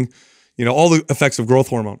skin getting, all the effects of growth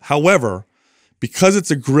hormone. However, because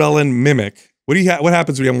it's a ghrelin mimic, what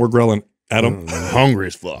happens when you have more ghrelin, Adam? Hungry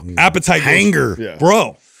as fuck. Appetite Hanger. goes,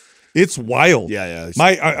 bro. It's wild. Yeah.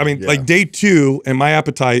 I mean, like day 2, and my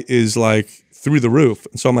appetite is like through the roof.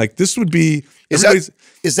 And so I'm like, this would be. Is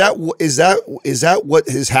that what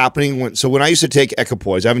is happening when I used to take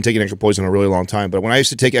equipoise? I haven't taken equipoise in a really long time, but when I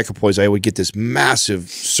used to take equipoise, I would get this massive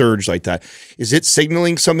surge like that. Is it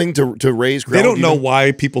signaling something to raise ghrelin? They don't know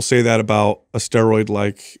why people say that about a steroid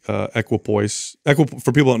like equipoise. For people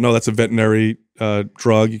who don't know, that's a veterinary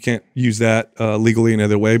drug. You can't use that legally in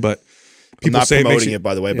either way, but people I'm not say promoting it,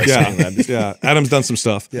 by the way, by saying that. Yeah, Adam's done some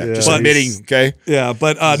stuff. Just admitting, okay? Yeah,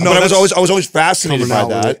 but no. But I was always fascinated by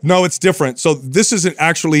that. No, it's different. So this isn't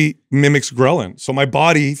actually mimics ghrelin. So my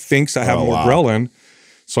body thinks I have more ghrelin,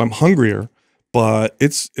 so I'm hungrier. But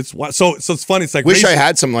it's so it's funny. It's like wish I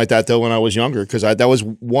had something like that though when I was younger, because that was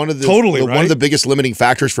one of the one of the biggest limiting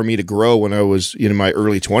factors for me to grow when I was in my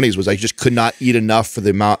early 20s was I just could not eat enough for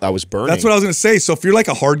the amount I was burning. That's what I was going to say. So if you're like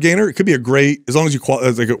a hard gainer, it could be a great, as long as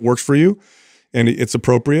like it works for you and it's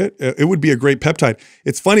appropriate, it would be a great peptide.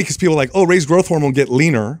 It's funny because people are like, oh, raise growth hormone, get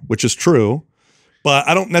leaner, which is true, but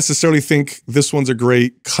I don't necessarily think this one's a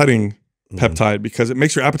great cutting peptide because it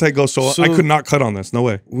makes your appetite go so I could not cut on this. No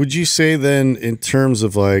way. Would you say then, in terms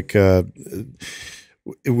of like, would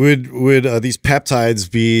these peptides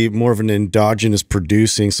be more of an endogenous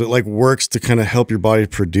producing, so it like works to kind of help your body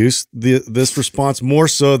produce this response more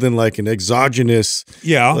so than like an exogenous,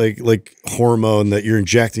 like hormone that you're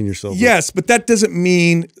injecting yourself? Yes, but that doesn't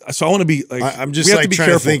mean. So I want to be like, I'm just like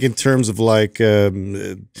trying to think in terms of like.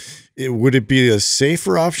 Would it be a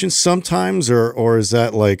safer option sometimes, or is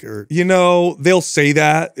that like, they'll say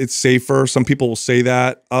that it's safer. Some people will say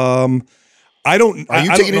that. I don't. Are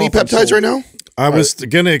you taking any peptides right now? I was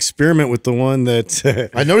going to experiment with the one that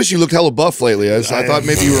I noticed you looked hella buff lately. I thought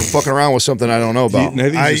maybe you were fucking around with something I don't know about.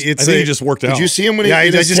 I think he just worked out. Did you see him when I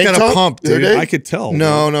just got a pump, dude. I could tell.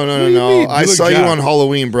 No. I saw you on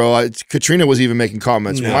Halloween, bro. Katrina was even making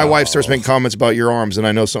comments. My wife starts making comments about your arms, and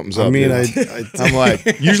I know something's up. I mean, I'm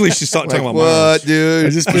like, usually she's talking about what, dude?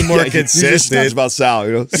 I've just been more consistent. It's about Sal,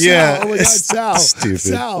 Yeah. Oh my God, Sal. Stupid.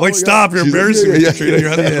 Sal, like, stop! You're embarrassing me, Katrina. You're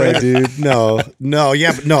having a dude. No.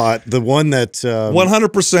 The one that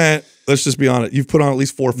 100%. Let's just be honest. You've put on at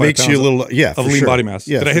least 4 or 5 makes pounds you a little of lean body mass.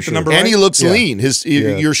 Yeah, did I hit the number right? And he looks lean.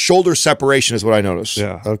 Your shoulder separation is what I noticed.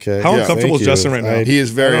 Yeah. Okay. How uncomfortable is Justin right now? He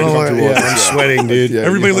is very uncomfortable. I'm sweating, dude.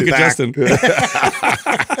 Everybody look at Justin.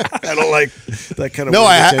 I don't like that kind of. No,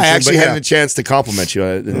 I actually had a chance to compliment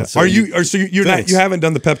you. So you haven't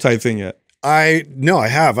done the peptide thing yet? I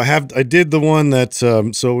have. I did the one that so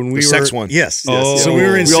when we were sex one. Yes. Oh. So we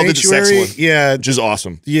were in we all did the sex Sanctuary. one. Yeah. Which is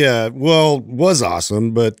awesome. Yeah. Well, was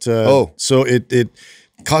awesome, but so it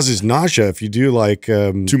causes nausea if you do like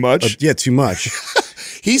too much. Too much.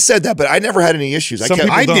 He said that, but I never had any issues.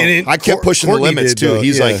 I didn't. I kept pushing the limits too. Though.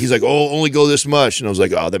 He's like, oh, only go this much, and I was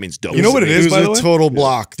like, oh, that means don't. You know what it is? It was a total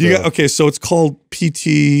block. Okay, so it's called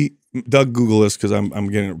PT. Doug, Google this because I'm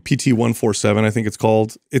getting it. PT147, I think it's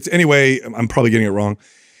called. It's anyway. I'm probably getting it wrong.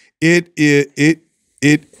 It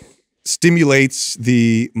stimulates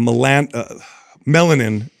the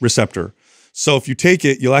melanin receptor. So if you take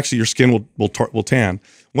it, your skin will tan.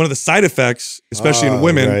 One of the side effects, especially in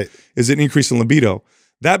women, is an increase in libido.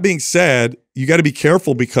 That being said, you got to be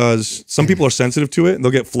careful because some people are sensitive to it and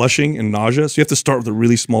they'll get flushing and nausea. So you have to start with a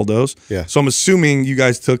really small dose. Yeah. So I'm assuming you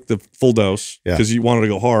guys took the full dose because you wanted to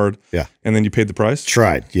go hard. Yeah. And then you paid the price.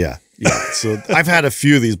 Tried. Yeah. So I've had a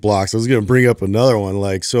few of these blocks. I was going to bring up another one.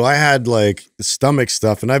 Like, so I had like stomach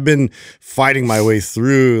stuff and I've been fighting my way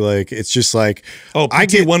through. Like, it's just like, I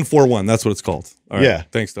get 141. That's what it's called. All right. Yeah.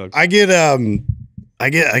 Thanks, Doug. I get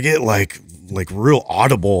like real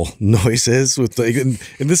audible noises with like, and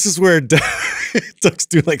this is where Doug's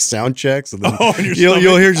doing like sound checks and then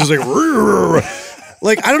you'll hear just like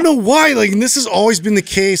I don't know why, like, and this has always been the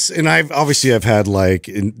case, and I've had like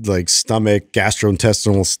stomach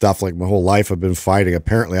gastrointestinal stuff like my whole life. I've been fighting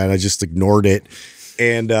apparently, and I just ignored it.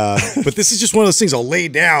 And but this is just one of those things I'll lay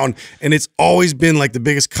down, and it's always been like the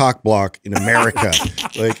biggest cock block in America.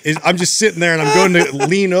 Like I'm just sitting there, and I'm going to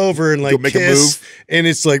lean over and like make kiss, a move, and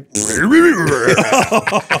it's like,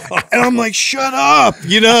 and I'm like, shut up,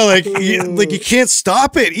 like you can't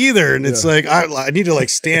stop it either. And it's like I need to like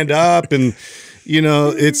stand up, and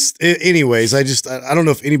Anyways, I don't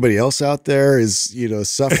know if anybody else out there is,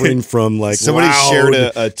 suffering from like somebody shared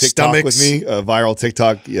a TikTok stomachs. with me, a viral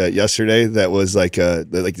TikTok yesterday that was like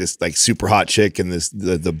this like super hot chick and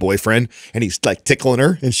the boyfriend, and he's like tickling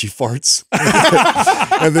her and she farts.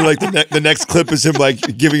 And then like the next clip is him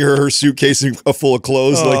like giving her suitcase full of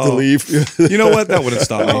clothes like to leave. You know what? That wouldn't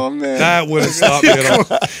stop me. Oh, man. That wouldn't stop me at all.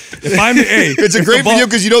 If I'm it's a great video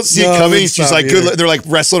because you don't see it coming. She's like good. They're like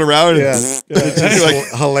wrestling around. Yeah. It's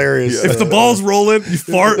like hilarious. If the ball's rolling, you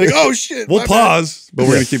fart. Like, oh shit. We'll pause, but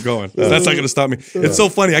we're gonna keep going. That's not gonna stop me. It's so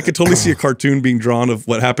funny. I could totally see a cartoon being drawn of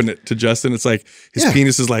what happened to Justin. It's like his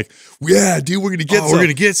penis is like, yeah, dude, we're gonna get some. We're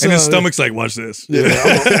gonna get some. And his stomach's like, watch this. Yeah,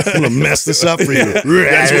 I'm gonna mess this up for you.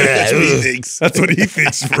 That's what he thinks. That's what he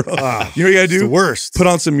thinks, bro. You know what you gotta do? The worst. Put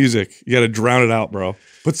on some music. You gotta drown it out, bro.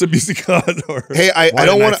 Put some music on. Hey, I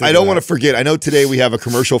don't want to forget. I know today we have a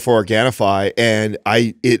commercial for Organifi, and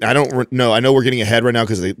I don't know. I know we're getting ahead right now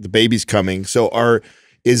because the baby's coming. So are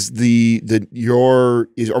we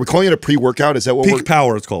calling it a pre-workout? Is that what Peak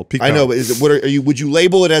Power? It's called Peak Power. I know, but would you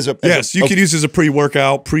label it as a? Yes, you could use it as a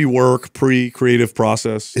pre-workout, pre-work, pre-creative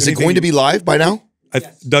process. Is it going to be live by now?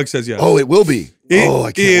 Doug says yes. Oh, it will be.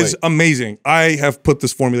 It is amazing. I have put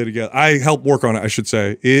this formula together. I helped work on it, I should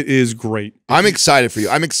say. It is great. I'm excited for you.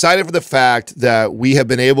 I'm excited for the fact that we have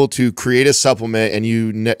been able to create a supplement, and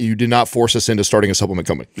you did not force us into starting a supplement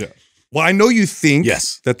company. Yeah. Well, I know you think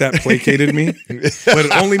that placated me, but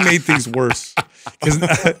it only made things worse.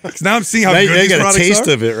 Because now I'm seeing how good these products are. You got a taste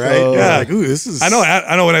of it, right? Yeah. Like, ooh, this is. I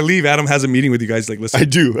know. When I leave, Adam has a meeting with you guys. Like, listen, I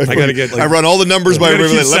do. I gotta get. Like, I run all the numbers by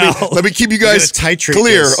let me keep you guys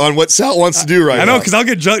clear on what Sal wants to do right now. I know, because I'll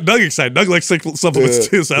get Doug excited. Doug likes supplements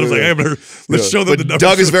too, so I was like, hey, let's show them the numbers.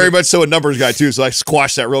 Doug is very much so a numbers guy too, so I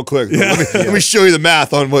squashed that real quick. Yeah. Let me show you the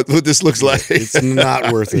math on what this looks like. It's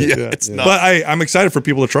not worth it. It's not. But I'm excited for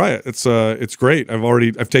people to try it. It's great.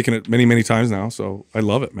 I've taken it many times now, so I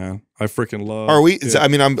love it, man. I freaking love. Are we? it. I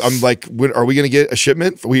mean, I'm like, are we going to get a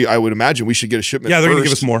shipment? I would imagine we should get a shipment. Yeah, they're going to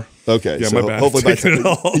first. give us more. Okay, yeah, so my bad. hopefully by it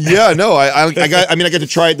all. Yeah, no, I got to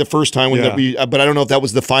try it the first time when but I don't know if that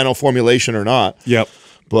was the final formulation or not. Yep.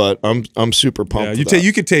 But I'm super pumped. Yeah,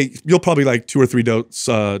 you'll probably like 2 or 3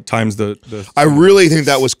 times the. I really think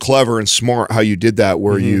that was clever and smart how you did that,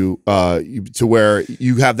 where you where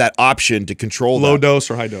you have that option to control low dose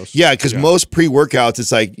or high dose. Yeah, because most pre-workouts,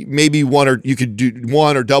 it's like maybe you could do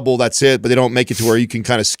one or double, that's it, but they don't make it to where you can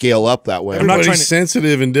kind of scale up that way. Everybody's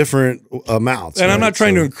sensitive in different amounts. And I'm not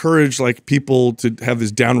trying to encourage like people to have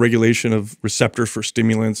this down regulation of receptors for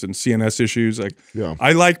stimulants and CNS issues. Like,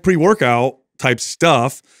 I like pre-workout type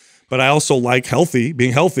stuff, but I also like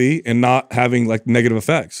being healthy and not having like negative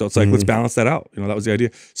effects. So it's like, let's balance that out. That was the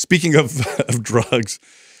idea. Speaking of drugs,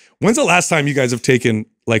 when's the last time you guys have taken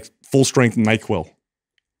like full strength NyQuil?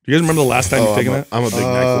 Do you guys remember the last time you've taken that? I'm a big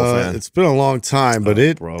NyQuil fan. It's been a long time, but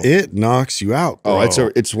it knocks you out, bro.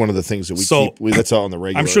 It's one of the things that we keep. That's out on the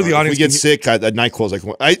regular. I'm sure the audience. If we get sick, NyQuil is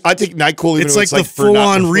like I take NyQuil. Even it's like the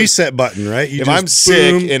full-on reset button, right? If I'm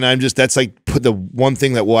sick and that's like the one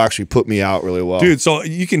thing that will actually put me out really well, dude. So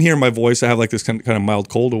you can hear my voice. I have like this kind of mild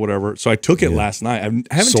cold or whatever. So I took it last night.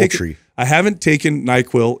 I haven't taken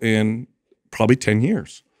NyQuil in probably 10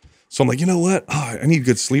 years. So I'm like, you know what? Oh, I need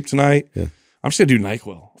good sleep tonight. Yeah. I'm just gonna do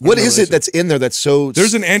NyQuil. What is it that's in there that's so?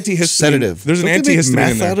 There's an antihistamine sedative. There's an antihistamine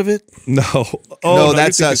meth in there. out of it? No. No,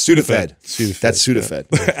 that's Sudafed. That's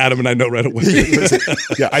Sudafed. Adam and I know right away.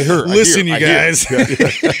 Yeah, I heard. Listen, you guys.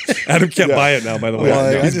 Adam can't buy it now. By the way,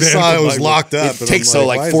 I just saw it was locked up. It takes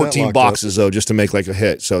like 14 boxes though just to make like a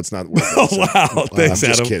hit, so it's not worth it. Oh wow! Thanks,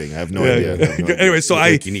 I'm Adam. just kidding. I have no idea. Anyway, so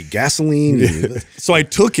you need gasoline. So I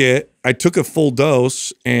took it. I took a full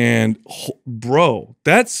dose, and bro,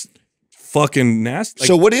 that's fucking nasty. Like,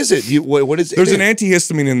 so what is it? What is it? There's an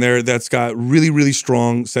antihistamine in there that's got really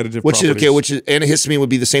strong sedative properties. Which is antihistamine would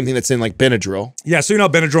be the same thing that's in like Benadryl. Yeah, so you know how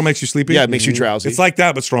Benadryl makes you sleepy? Yeah, it makes you drowsy. It's like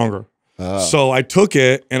that, but stronger. So I took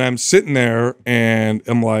it, and I'm sitting there, and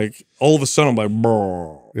I'm like, all of a sudden, I'm like,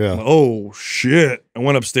 bro. Yeah. Like, oh, shit. I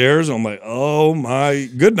went upstairs, and I'm like, oh, my,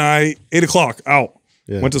 good night. 8 o'clock, out.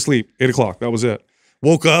 Yeah. Went to sleep, 8 o'clock. That was it.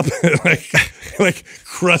 Woke up, like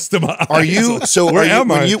crust in my eyes. Are you, so where are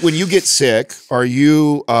am I? When you get sick, are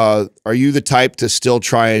you the type to still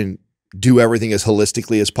try and do everything as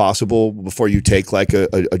holistically as possible before you take like a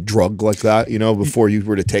drug like that, before you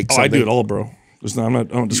were to take something? I do it all, bro. I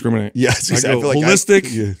don't discriminate. Yes, I go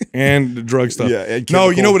holistic and drug stuff. Yeah, and no,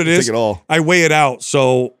 you know what it is? Take it all. I weigh it out.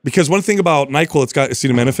 So because one thing about NyQuil, it's got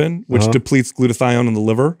acetaminophen, which depletes glutathione in the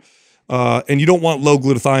liver, and you don't want low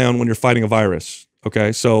glutathione when you're fighting a virus.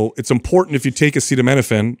 Okay, so it's important if you take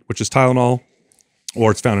acetaminophen, which is Tylenol,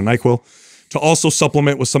 or it's found in NyQuil, to also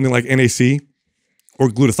supplement with something like NAC, or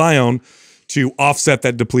glutathione to offset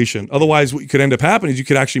that depletion. Otherwise, what could end up happening is you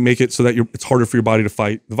could actually make it so that it's harder for your body to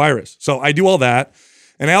fight the virus. So I do all that.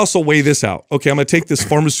 And I also weigh this out. Okay, I'm going to take this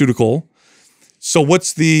pharmaceutical. So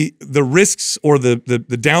what's the risks or the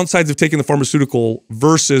downsides of taking the pharmaceutical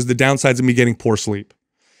versus the downsides of me getting poor sleep?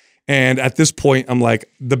 And at this point, I'm like,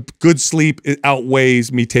 the good sleep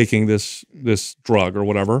outweighs me taking this drug or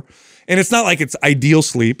whatever. And it's not like it's ideal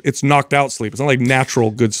sleep. It's knocked out sleep. It's not like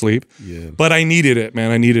natural good sleep. Yeah. But I needed it,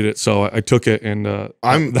 man. I needed it. So I took it, and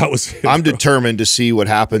that was it. I'm determined to see what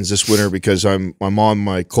happens this winter because I'm on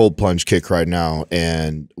my cold plunge kick right now.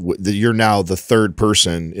 And you're now the third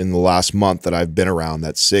person in the last month that I've been around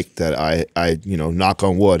that's sick that I knock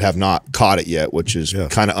on wood, have not caught it yet, which is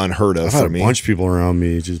kind of unheard of for me. I've had a bunch of people around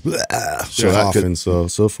me just so often.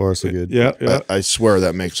 So far, so good. Yeah. I swear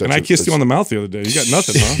that makes sense. And I kissed you on the mouth the other day. You got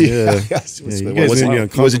nothing, huh? Yeah.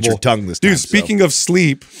 Wasn't your tongue this time? Dude, speaking of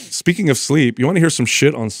sleep, you want to hear some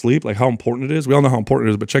shit on sleep, like how important it is? We all know how important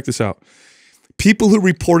it is, but check this out. People who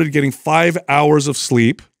reported getting 5 hours of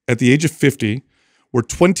sleep at the age of 50 were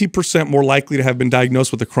 20% more likely to have been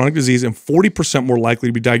diagnosed with a chronic disease and 40% more likely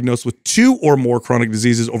to be diagnosed with 2 or more chronic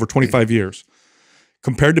diseases over 25 years,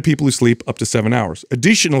 compared to people who sleep up to 7 hours.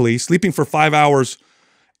 Additionally, sleeping for 5 hours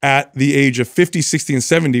at the age of 50, 60, and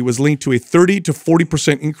 70 was linked to a 30 to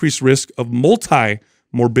 40% increased risk of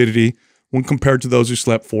multi-morbidity when compared to those who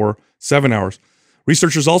slept for 7 hours.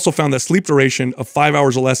 Researchers also found that sleep duration of 5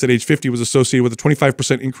 hours or less at age 50 was associated with a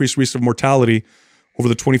 25% increased risk of mortality over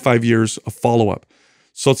the 25 years of follow-up.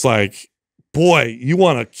 So it's like, boy, you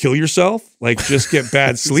want to kill yourself? Like, just get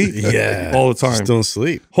bad sleep all the time. Just don't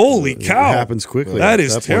sleep. Holy cow. It happens quickly. That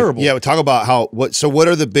is terrible. Yeah, we talk about what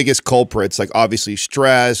are the biggest culprits? Like, obviously,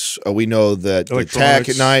 stress. We know that the tech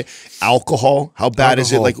at night. Alcohol. How bad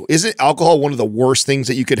is it? Like, isn't alcohol one of the worst things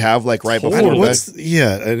that you could have, like, right before bed?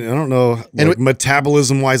 Yeah, I don't know. Like,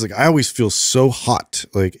 metabolism-wise, like, I always feel so hot.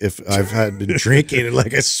 Like, if I've been drinking and,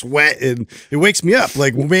 like, I sweat and it wakes me up.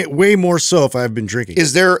 Like, way more so if I've been drinking.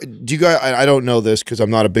 Is there, do you guys, I don't know this because I'm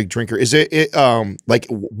not a big drinker. Is it like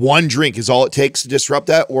one drink is all it takes to disrupt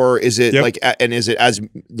that? Or is it like, and is it as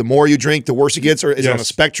the more you drink, the worse it gets? Or is it on a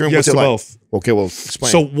spectrum? Yes, What's it like? both. Okay, well, explain.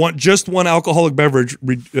 So just one alcoholic beverage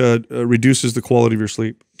reduces the quality of your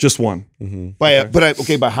sleep. Just one. By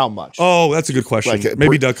how much? Oh, that's a good question. Like,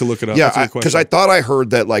 maybe Doug could look it up. Yeah, because I thought I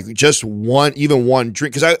heard that like just even one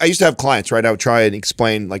drink. Because I used to have clients, right? I would try and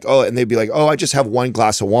explain like, and they'd be like, I just have one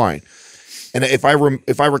glass of wine. And if I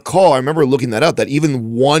recall, I remember looking that up, that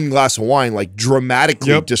even one glass of wine like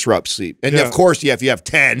dramatically disrupts sleep. And of course, if you have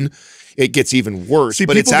 10, it gets even worse. See,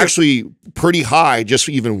 but it's actually pretty high, just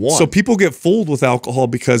even one. So people get fooled with alcohol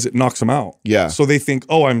because it knocks them out. Yeah. So they think,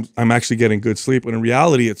 I'm actually getting good sleep. When in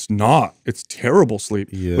reality, it's not. It's terrible sleep.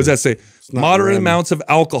 Yeah. What does that say? Moderate amounts of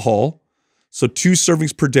alcohol, so 2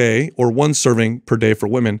 servings per day or 1 serving per day for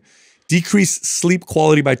women, decrease sleep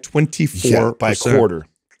quality by 24%. Yeah, by a quarter.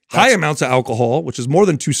 High amounts of alcohol, which is more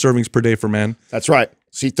than 2 servings per day for men. That's right.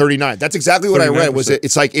 See, 39. That's exactly what I read.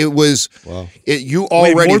 It's like it was. Wow. You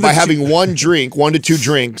already by having 1 drink, 1 to 2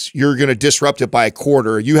 drinks, you're going to disrupt it by a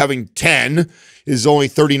quarter. You having 10 is only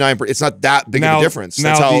 39. It's not that big of a difference.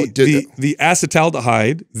 That's how the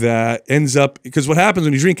acetaldehyde that ends up, because what happens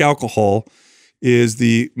when you drink alcohol is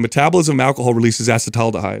the metabolism of alcohol releases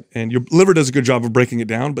acetaldehyde, and your liver does a good job of breaking it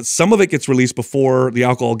down, but some of it gets released before the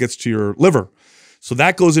alcohol gets to your liver. So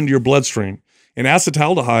that goes into your bloodstream, and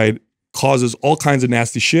acetaldehyde causes all kinds of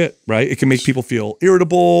nasty shit, right? It can make people feel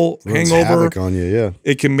irritable, hangover. Havoc on you, yeah.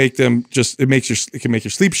 It can make them it can make your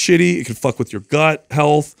sleep shitty. It can fuck with your gut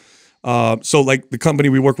health. So like the company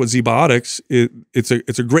we work with, Zbiotics,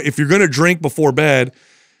 it's a great, if you're going to drink before bed,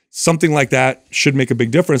 something like that should make a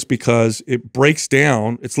big difference because it breaks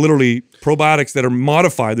down. It's literally probiotics that are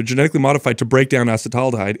modified. They're genetically modified to break down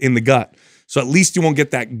acetaldehyde in the gut. So at least you won't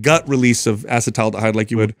get that gut release of acetaldehyde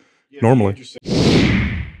like you would normally.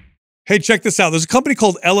 Hey, check this out. There's a company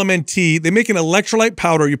called LMNT. They make an electrolyte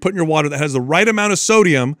powder you put in your water that has the right amount of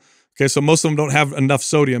sodium. Okay, so most of them don't have enough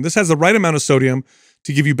sodium. This has the right amount of sodium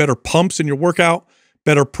to give you better pumps in your workout,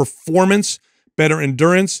 better performance, better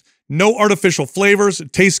endurance, no artificial flavors.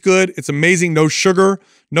 It tastes good. It's amazing. No sugar,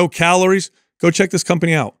 no calories. Go check this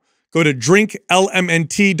company out. Go to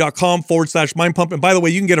drinklmnt.com/mindpump. And by the way,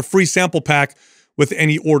 you can get a free sample pack with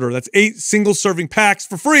any order. That's 8 single serving packs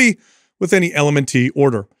for free with any LMNT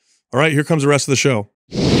order. All right, here comes the rest of the show.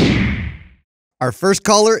 Our first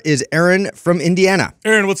caller is Aaron from Indiana.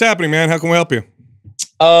 Aaron, what's happening, man? How can we help you?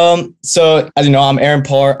 So as you know, I'm Aaron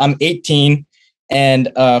Poller. I'm 18 and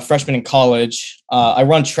a freshman in college. I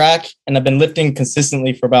run track and I've been lifting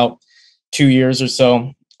consistently for about 2 years or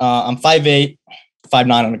so. I'm 5'8",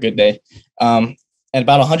 5'9" on a good day. and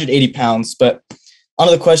about 180 pounds. But on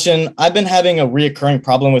to the question, I've been having a reoccurring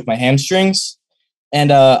problem with my hamstrings,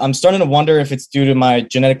 and I'm starting to wonder if it's due to my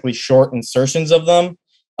genetically short insertions of them.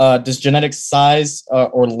 Does genetic size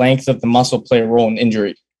or length of the muscle play a role in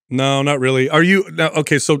injury? No, not really. Are you now?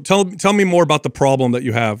 Okay, so tell me more about the problem that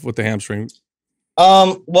you have with the hamstring.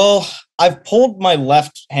 Well, I've pulled my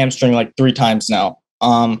left hamstring like 3 times now.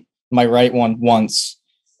 My right one once,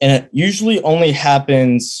 and it usually only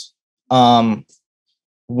happens when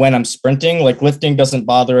I'm sprinting. Like lifting doesn't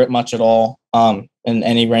bother it much at all. In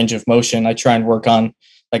any range of motion, I try and work on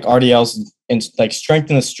like RDLs and like strength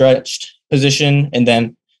in the stretched position, and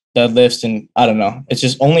then deadlifts, and I don't know. It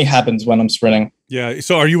just only happens when I'm sprinting. Yeah.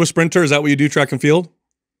 So are you a sprinter? Is that what you do, track and field?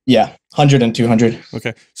 Yeah, 100 and 200.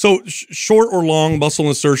 Okay. So short or long muscle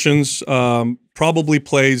insertions probably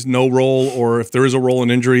plays no role, or if there is a role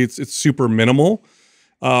in injury, it's super minimal.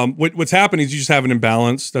 What's happening is you just have an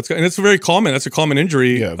imbalance. And it's very common. That's a common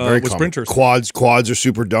injury Yeah, very with common. sprinters. Quads are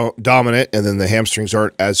super dominant, and then the hamstrings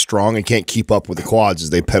aren't as strong and can't keep up with the quads as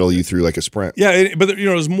they pedal you through like a sprint. Yeah, but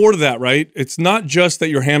there's more to that, right? It's not just that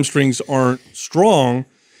your hamstrings aren't strong.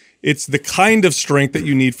 It's the kind of strength that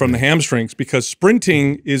you need from the hamstrings, because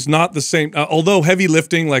sprinting is not the same. Although heavy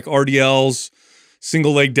lifting like RDLs,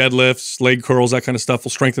 single leg deadlifts, leg curls, that kind of stuff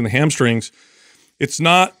will strengthen the hamstrings. It's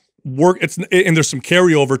not work. And there's some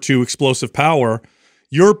carryover to explosive power.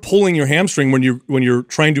 You're pulling your hamstring when you're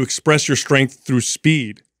trying to express your strength through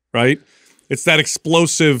speed, right? It's that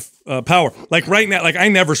explosive power. Like right now, like I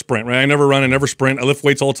never sprint, right? I never run, I never sprint. I lift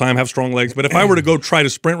weights all the time, have strong legs. But if I were to go try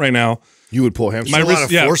to sprint right now, you would pull hamstrings. My risk,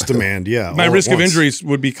 force demand, yeah. My risk of injuries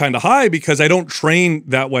would be kind of high because I don't train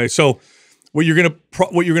that way. So what you're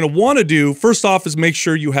gonna want to do first off is make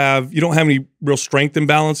sure you don't have any real strength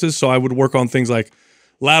imbalances. So I would work on things like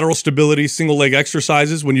lateral stability, single leg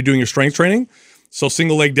exercises when you're doing your strength training. So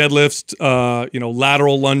single leg deadlifts,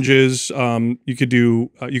 lateral lunges.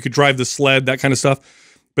 You could drive the sled, that kind of stuff.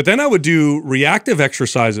 But then I would do reactive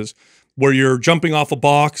exercises where you're jumping off a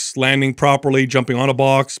box, landing properly, jumping on a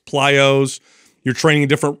box, plyos. You're training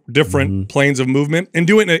different planes of movement, and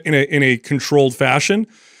do it in a controlled fashion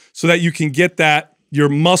so that you can get your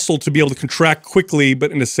muscle to be able to contract quickly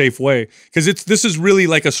but in a safe way. Because this is really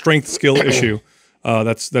like a strength skill issue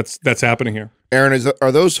that's happening here. Aaron,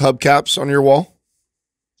 are those hubcaps on your wall?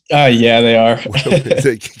 Yeah, they are.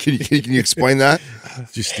 Can you explain that?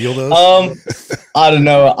 Did you steal those? I don't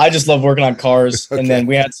know. I just love working on cars, and then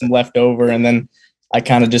we had some left over, and then I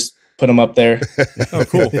kind of just put them up there. Oh,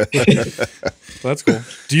 cool. That's cool.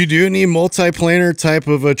 Do you do any multi-planar type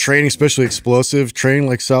of training, especially explosive training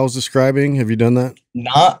like Sal was describing? Have you done that?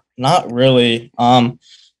 Not really. I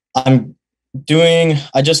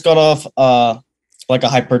just got off like a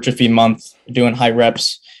hypertrophy month doing high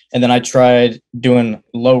reps. And then I tried doing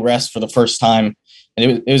low rest for the first time,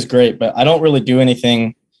 and it was great. But I don't really do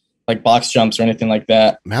anything like box jumps or anything like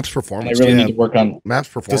that. MAPS performance. I really need to work on MAPS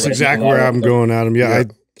performance. That's exactly where I'm going, Adam. Yeah.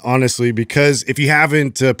 Honestly, because if you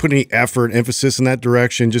haven't put any effort, emphasis in that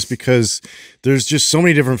direction, just because there's just so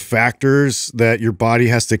many different factors that your body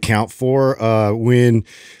has to account for when,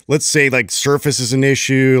 let's say, like surface is an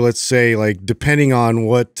issue. Let's say, like, depending on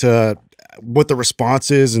what the response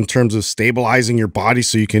is in terms of stabilizing your body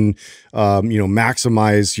so you can,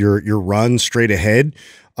 maximize your run straight ahead.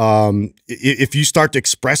 If you start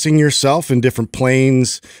expressing yourself in different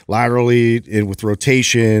planes, laterally and with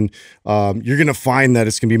rotation, you're going to find that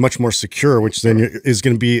it's going to be much more secure, which then is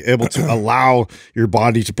going to be able to allow your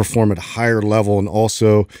body to perform at a higher level and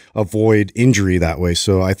also avoid injury that way.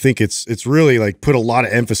 So I think it's really like put a lot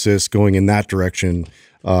of emphasis going in that direction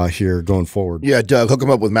here going forward. Yeah, Doug, hook them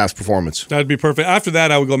up with MAPS performance. That'd be perfect. After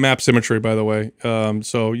that, I would go MAPS symmetry, by the way.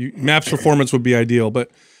 MAPS performance would be ideal. But,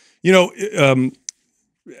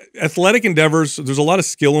 athletic endeavors, there's a lot of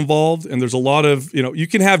skill involved, and there's a lot of, you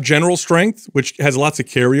can have general strength, which has lots of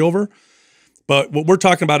carryover. But what we're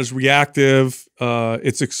talking about is reactive,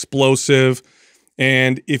 it's explosive.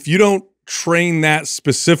 And if you don't train that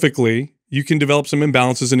specifically, you can develop some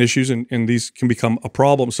imbalances and issues, and these can become a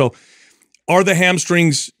problem. So are the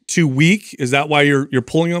hamstrings too weak? Is that why you're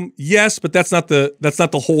pulling them? Yes, but that's not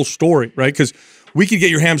the whole story, right? Because we could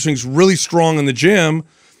get your hamstrings really strong in the gym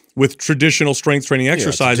with traditional strength training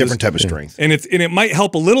exercises. Different type of strength. And it might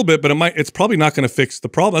help a little bit, but it's probably not going to fix the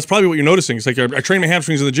problem. That's probably what you're noticing. It's like I train my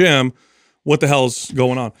hamstrings in the gym. What the hell's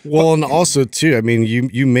going on? Well, and also too, I mean,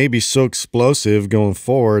 you may be so explosive going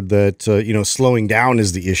forward that slowing down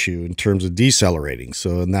is the issue in terms of decelerating.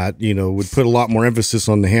 So, and that would put a lot more emphasis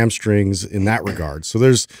on the hamstrings in that regard. So,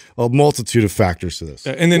 there's a multitude of factors to this.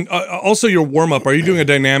 And then also your warm up. Are you doing a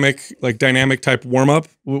dynamic type warm up?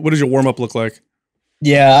 What does your warm up look like?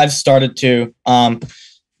 Yeah, I've started to.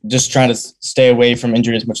 Just trying to stay away from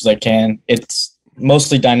injury as much as I can. It's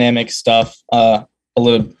mostly dynamic stuff. A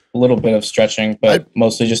little bit of stretching, but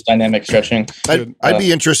mostly just dynamic stretching. I'd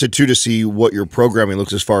be interested too to see what your programming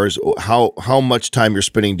looks as far as how much time you're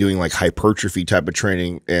spending doing like hypertrophy type of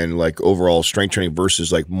training and like overall strength training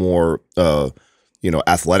versus like more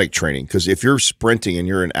athletic training. Because if you're sprinting and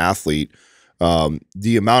you're an athlete,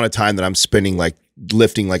 the amount of time that I'm spending like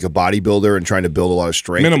lifting like a bodybuilder and trying to build a lot of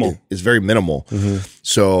strength is very minimal.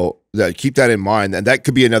 So keep that in mind, and that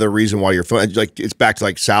could be another reason why you're feeling like it's back to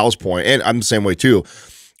like Sal's point, and I'm the same way too.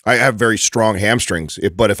 I have very strong hamstrings,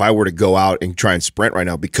 but if I were to go out and try and sprint right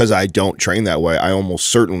now, because I don't train that way, I almost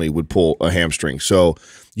certainly would pull a hamstring. So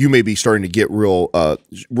you may be starting to get real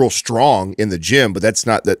strong in the gym, but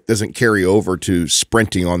that doesn't carry over to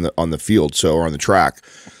sprinting on the field, or on the track.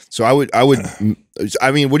 So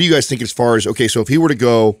I mean, what do you guys think as far as, okay, so if he were to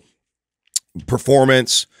go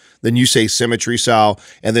performance, then you say symmetry, Sal,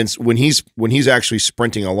 and then when he's actually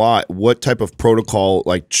sprinting a lot, what type of protocol,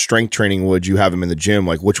 like strength training, would you have him in the gym?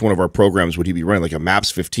 Like which one of our programs would he be running? Like a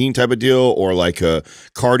MAPS 15 type of deal, or like a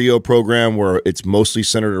cardio program where it's mostly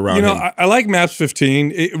centered around him? I like MAPS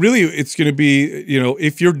 15. It's going to be,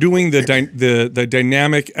 if you're doing the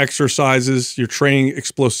dynamic exercises, you're training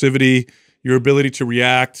explosivity, your ability to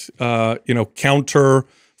react, counter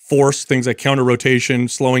force, things like counter rotation,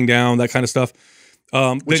 slowing down, that kind of stuff.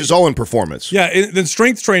 Which is all in performance. Yeah. Then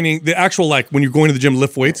strength training, the actual, like when you're going to the gym,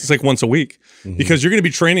 lift weights, it's like once a week because you're going to be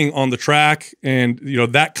training on the track and,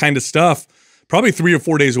 that kind of stuff, probably 3 or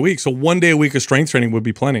 4 days a week. So 1 day a week of strength training would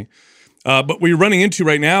be plenty. But what you're running into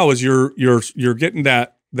right now is you're getting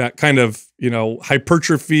that kind of,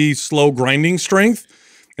 hypertrophy, slow grinding strength.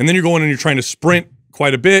 And then you're going and you're trying to sprint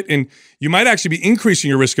quite a bit, and you might actually be increasing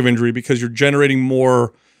your risk of injury because you're generating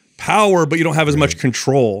more power, but you don't have as much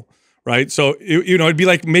control, right? So it'd be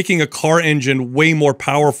like making a car engine way more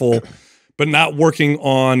powerful, but not working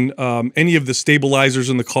on any of the stabilizers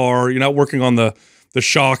in the car. You're not working on the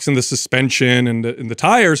shocks and the suspension and the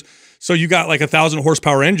tires. So you got like 1,000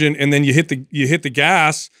 horsepower engine, and then you hit the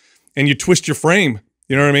gas and you twist your frame.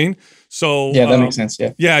 You know what I mean? So yeah, that makes sense.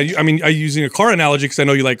 Yeah. Yeah. I'm using a car analogy because I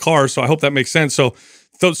know you like cars, so I hope that makes sense. So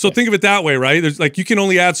think of it that way, right? There's like, you can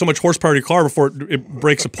only add so much horsepower to your car before it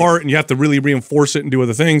breaks apart, and you have to really reinforce it and do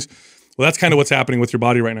other things. Well, that's kind of what's happening with your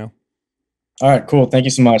body right now. All right, cool. Thank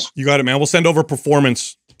you so much. You got it, man. We'll send over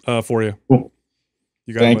performance for you. Cool.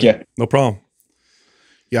 You got Thank it, you. No problem.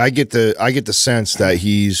 Yeah, I get the sense that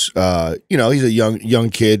he's he's a young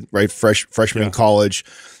kid, right? Freshman in college,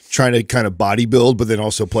 trying to kind of bodybuild, but then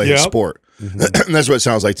also play his sport. And that's what it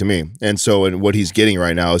sounds like to me. And so, and what he's getting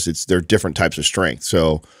right now is they're different types of strength.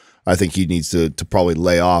 So I think he needs to probably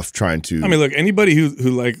lay off trying to. I mean, look, anybody who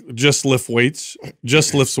like just lifts weights,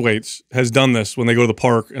 has done this when they go to the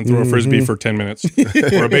park and throw a frisbee for 10 minutes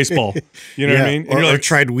or a baseball. You know what I mean? And Or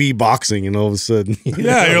tried Wii boxing, and all of a sudden,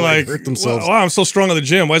 you're like, hurt themselves. Wow, I'm so strong at the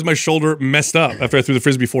gym. Why is my shoulder messed up after I threw the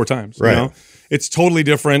frisbee 4 times? Right. You know? It's totally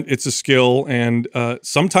different. It's a skill, and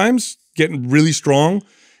sometimes getting really strong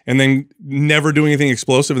and then never doing anything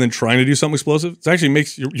explosive and then trying to do something explosive, it actually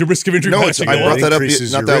makes your risk of injury. No, I brought that up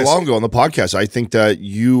not that long ago on the podcast. I think that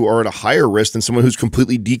you are at a higher risk than someone who's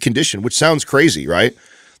completely deconditioned, which sounds crazy, right?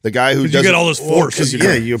 The guy who doesn't get all this force.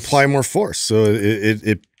 You apply more force, so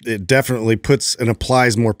it definitely puts and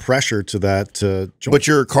applies more pressure to that joint. But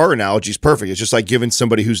your car analogy is perfect. It's just like giving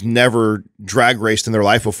somebody who's never drag raced in their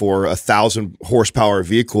life before 1,000 horsepower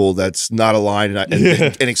vehicle that's not aligned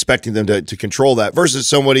and expecting them to control that versus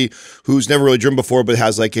somebody who's never really driven before but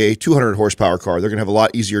has like a 200 horsepower car. They're going to have a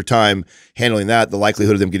lot easier time handling that. The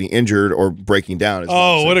likelihood of them getting injured or breaking down is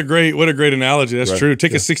what a great analogy. That's true.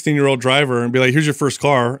 Take a 16-year-old driver and be like, here's your first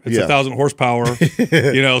car. It's 1,000 horsepower,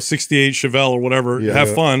 68 Chevelle or whatever.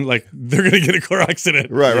 Have fun. Like, they're going to get a car accident.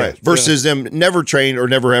 Right. Versus them never trained or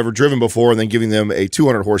never ever driven before and then giving them a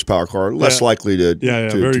 200 horsepower car, less likely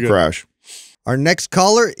to crash. Our next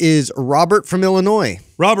caller is Robert from Illinois.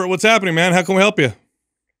 Robert, what's happening, man? How can we help you?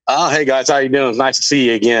 Hey, guys. How you doing? Nice to see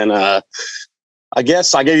you again. I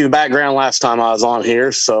guess I gave you the background last time I was on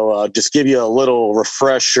here, so just give you a little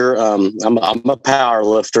refresher. I'm a power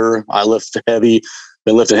lifter. I lift heavy.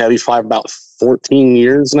 Been lifting heavy for about 14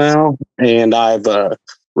 years now, and I've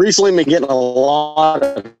recently been getting a lot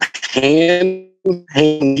of hand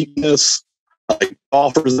weakness, like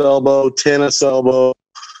golfer's elbow, tennis elbow.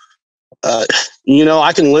 I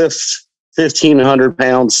can lift 1,500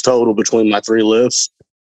 pounds total between my 3 lifts,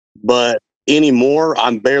 but anymore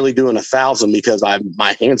I'm barely doing 1,000 because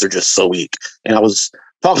my hands are just so weak. And I was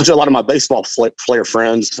talking to a lot of my baseball player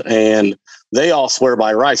friends, and they all swear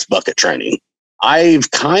by rice bucket training. I've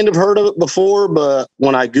kind of heard of it before, but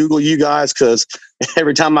when I Google you guys, because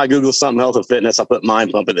every time I Google something health and fitness, I put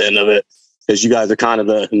Mind Pump at the end of it, because you guys are kind of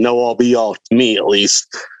the know-all be-all to me, at least.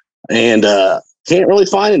 And can't really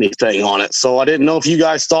find anything on it. So I didn't know if you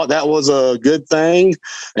guys thought that was a good thing.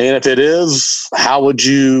 And if it is, how would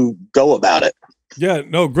you go about it? Yeah,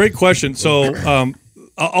 no, great question. So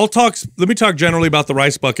let me talk generally about the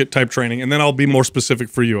rice bucket type training, and then I'll be more specific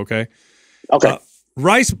for you, okay? Okay.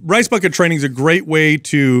 Rice bucket training is a great way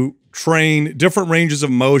to train different ranges of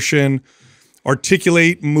motion,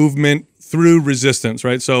 articulate movement through resistance,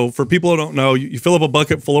 right? So for people who don't know, you fill up a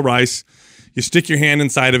bucket full of rice, you stick your hand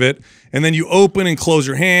inside of it, and then you open and close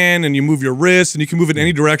your hand, and you move your wrist, and you can move it in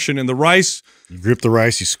any direction. And the rice, you grip the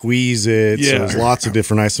rice, you squeeze it. Yeah. So there's lots of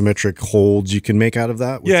different isometric holds you can make out of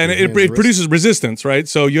that. Yeah, and it produces resistance, right?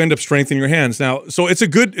 So you end up strengthening your hands. Now, so it's a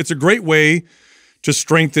great way to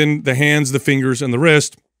strengthen the hands, the fingers, and the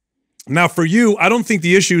wrist. Now, for you, I don't think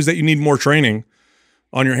the issue is that you need more training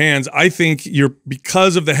on your hands. I think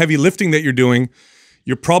because of the heavy lifting that you're doing,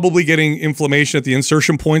 you're probably getting inflammation at the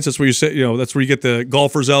insertion points. That's where that's where you get the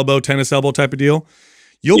golfer's elbow, tennis elbow type of deal.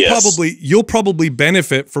 You'll probably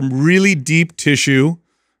benefit from really deep tissue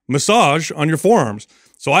massage on your forearms.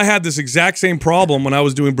 So I had this exact same problem when I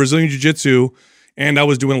was doing Brazilian Jiu-Jitsu and I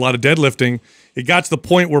was doing a lot of deadlifting. It got to the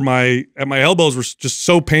point where my elbows were just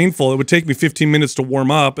so painful. It would take me 15 minutes to warm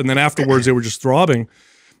up, and then afterwards they were just throbbing.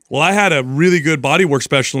 Well, I had a really good bodywork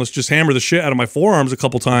specialist just hammer the shit out of my forearms a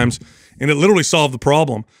couple times, and it literally solved the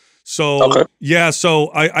problem. So, yeah,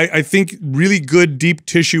 so I think really good deep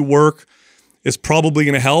tissue work is probably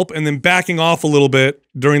going to help, and then backing off a little bit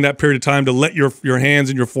during that period of time to let your hands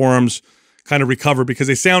and your forearms kind of recover, because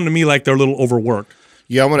they sound to me like they're a little overworked.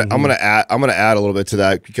 Yeah, I'm gonna add a little bit to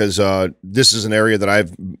that, because this is an area that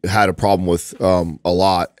I've had a problem with a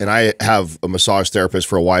lot, and I have a massage therapist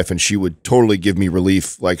for a wife, and she would totally give me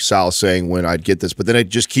relief, like Sal's saying, when I'd get this, but then it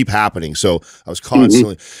just keep happening. So I was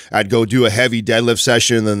constantly, I'd go do a heavy deadlift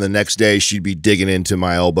session, and then the next day she'd be digging into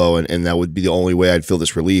my elbow, and that would be the only way I'd feel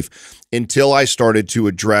this relief, until I started to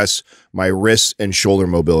address my wrists and shoulder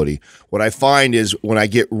mobility. What I find is when I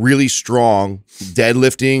get really strong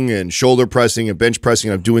deadlifting and shoulder pressing and bench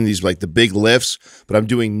pressing, I'm doing these like the big lifts, but I'm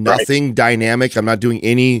doing nothing dynamic. I'm not doing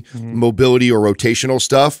any mobility or rotational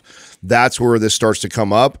stuff. That's where this starts to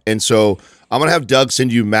come up. And so I'm going to have Doug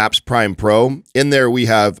send you Maps Prime Pro. In there, we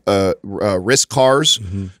have wrist cars.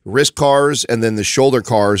 Wrist cars and then the shoulder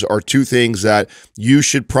cars are two things that you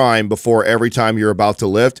should prime before every time you're about to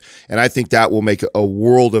lift. And I think that will make a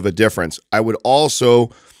world of a difference. I would also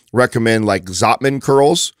recommend like Zotman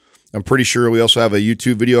curls. I'm pretty sure we also have a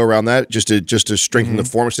YouTube video around that just to strengthen the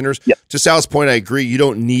forearm centers. Yep. To Sal's point, I agree. You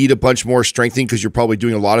don't need a bunch more strengthening because you're probably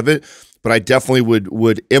doing a lot of it. But I definitely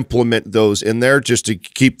would implement those in there just to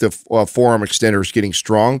keep the forearm extenders getting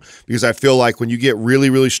strong, because I feel like when you get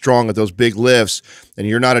really, really strong at those big lifts and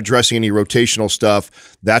you're not addressing any rotational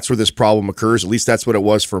stuff, that's where this problem occurs. At least that's what it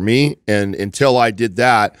was for me. And until I did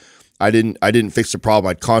that, I didn't fix the problem.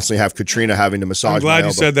 I'd constantly have Katrina having to massage. I'm glad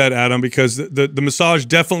you said that, Adam, because the massage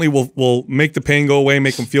definitely will make the pain go away,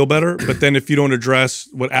 make them feel better. But then if you don't address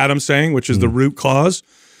what Adam's saying, which is the root cause,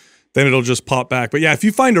 then it'll just pop back. But yeah, if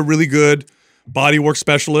you find a really good bodywork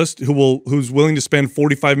specialist who's willing to spend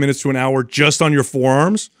 45 minutes to an hour just on your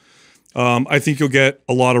forearms, I think you'll get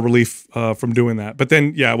a lot of relief from doing that. But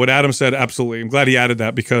then, yeah, what Adam said, absolutely. I'm glad he added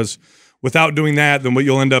that, because without doing that, then what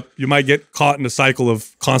you'll end up, you might get caught in a cycle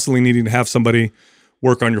of constantly needing to have somebody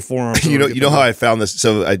work on your forearms. You know how I found this?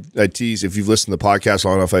 So I tease, if you've listened to the podcast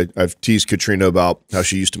long enough, I've teased Katrina about how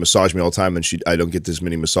she used to massage me all the time, and I don't get this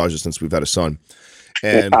many massages since we've had a son.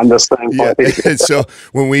 And I'm the same. Yeah, and so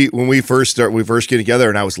when we first get together,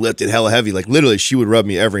 and I was lifted hella heavy, like literally she would rub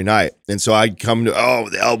me every night, and so I'd come to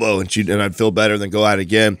the elbow, and I'd feel better, then go at it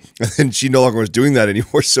again, and then she no longer was doing that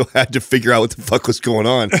anymore, so I had to figure out what the fuck was going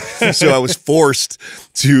on. So I was forced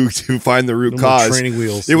to find the root cause. Training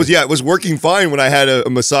wheels. It was working fine when I had a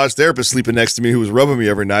massage therapist sleeping next to me who was rubbing me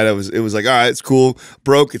every night. It was like, all right, it's cool,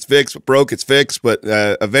 broke, it's fixed, broke, it's fixed, but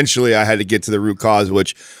eventually I had to get to the root cause,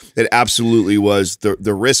 which it absolutely was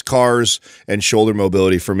the wrist cars and shoulder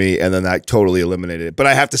mobility for me, and then that totally eliminated it. But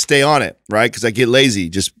I have to stay on it, right? Because I get lazy,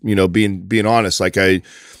 just being honest. Like I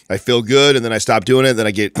feel good, and then I stop doing it, then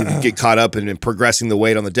I get caught up in progressing the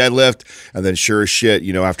weight on the deadlift, and then sure as shit,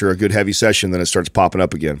 after a good heavy session, then it starts popping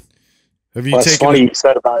up again. It's funny you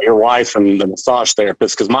said about your wife and the massage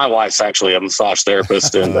therapist, because my wife's actually a massage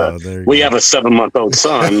therapist, and we have a 7-month-old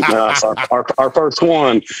son, our first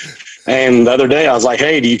one. And the other day I was like,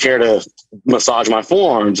 hey, do you care to massage my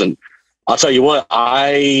forearms? And I'll tell you what,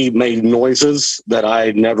 I made noises that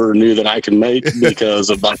I never knew that I could make because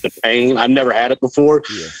of like the pain. I've never had it before.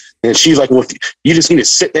 Yeah. And she's like, well, you just need to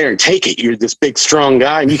sit there and take it. You're this big, strong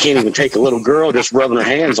guy, and you can't even take a little girl just rubbing her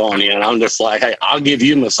hands on you. And I'm just like, hey, I'll give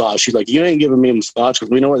you a massage. She's like, you ain't giving me a massage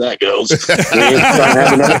because we know where that goes. We ain't trying to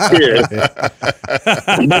have another kid.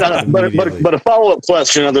 But a follow-up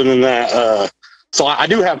question other than that, so I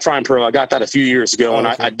do have Prime Pro. I got that a few years ago, and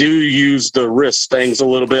I do use the wrist things a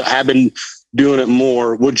little bit. I have been doing it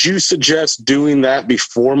more. Would you suggest doing that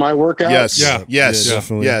before my workout? Yes. Yeah. Yes. Yeah,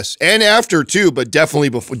 definitely. Yes. And after too, but definitely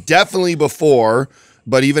before. Definitely before.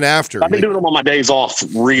 But even after. I've been doing them on my days off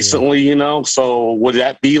recently, you know. So would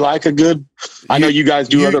that be like a good? I know you guys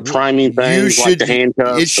do other priming things like the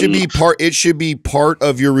handcuffs. It should be part. It should be part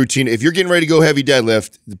of your routine. If you're getting ready to go heavy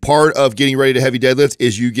deadlift, part of getting ready to heavy deadlift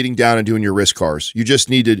is you getting down and doing your wrist cars. You just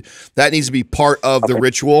needed that needs to be part of the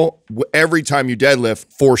ritual every time you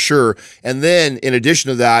deadlift for sure. And then in addition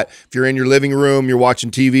to that, if you're in your living room, you're watching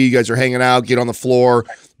TV, you guys are hanging out, get on the floor.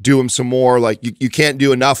 Do them some more. Like you can't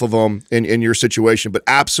do enough of them in your situation, but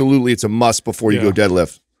absolutely it's a must before you go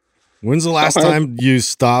deadlift. When's the last time you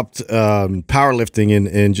stopped powerlifting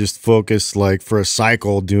and just focused like for a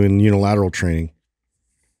cycle doing unilateral training?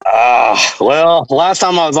 Well, last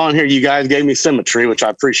time I was on here, you guys gave me symmetry, which I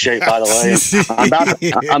appreciate, by the way.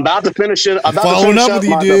 I'm about to finish it. Following up with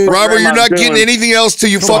you, dude. Robert, you're not getting anything else till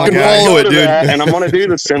you fucking follow it, dude. And I'm going to do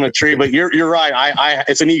the symmetry, but you're right.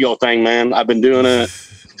 It's an ego thing, man. I've been doing it.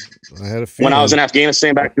 When I was in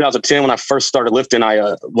Afghanistan back in 2010, when I first started lifting,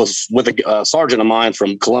 I was with a sergeant of mine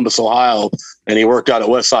from Columbus, Ohio, and he worked out at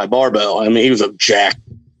Westside Barbell. I mean, he was the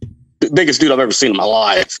biggest dude I've ever seen in my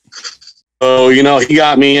life. So, you know, he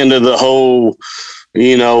got me into the whole,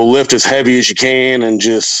 you know, lift as heavy as you can and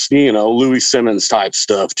just, you know, Louis Simmons type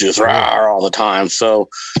stuff, just rah all the time. So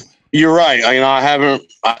you're right.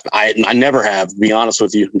 I never have, to be honest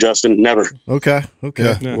with you, Justin, never. Okay.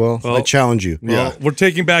 Yeah. Well, I challenge you. Well, we're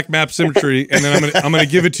taking back map symmetry, and then I'm gonna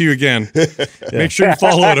give it to you again. Make sure you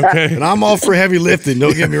follow it, okay? And I'm all for heavy lifting.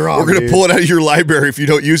 Don't get me wrong. We're gonna pull it out of your library if you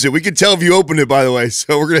don't use it. We can tell if you opened it, by the way.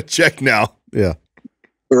 So we're gonna check now. Yeah.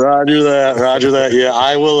 Roger that. Yeah,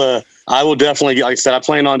 I will definitely, like I said, I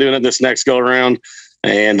plan on doing it this next go around,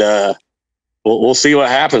 and we'll see what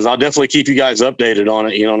happens. I'll definitely keep you guys updated on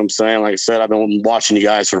it. You know what I'm saying? Like I said, I've been watching you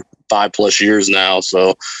guys for 5+ years now.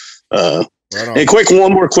 So, and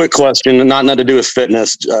one more quick question, nothing to do with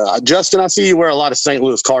fitness. Justin, I see you wear a lot of St.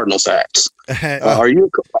 Louis Cardinals hats. Are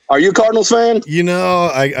you a Cardinals fan? You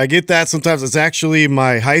know, I get that sometimes. It's actually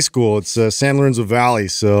my high school. It's San Lorenzo Valley.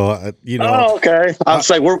 So, you know. Oh, okay. I'd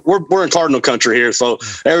say we're in Cardinal country here. So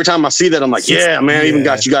every time I see that, I'm like, I even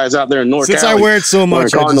got you guys out there in North Since Cali. I wear it so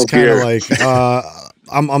much, I just kind of like,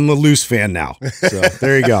 I'm a loose fan now. So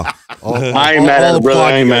there you go. I ain't mad at it, brother.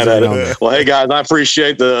 I ain't mad at it. Well, hey, guys, I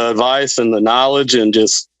appreciate the advice and the knowledge, and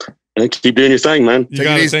just keep doing your thing, man. Take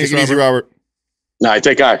it easy, Robert. All right,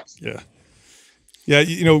 take care. Yeah. Yeah,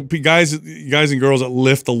 you know, guys and girls that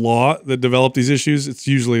lift a lot that develop these issues, it's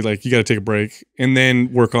usually like you got to take a break and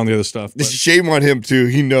then work on the other stuff. But shame on him too.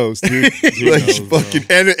 He knows, dude. Fucking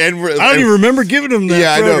and I don't even remember giving him that.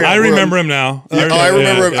 Yeah, I know. I remember him now. I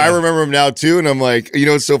remember him now too. And I'm like, you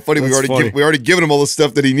know, it's so funny. We already given him all the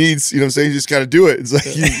stuff that he needs. You know what I'm saying? You just got to do it. It's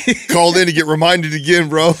like you called in to get reminded again,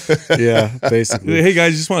 bro. Yeah, basically. Hey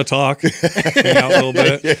guys, you just want to talk, hang out a little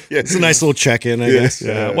bit. It's a nice little check-in, I guess.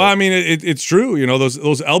 Yeah. Well, I mean, it's true. You know,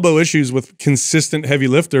 those elbow issues with consistent heavy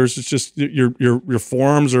lifters, it's just your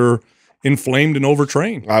forearms are inflamed and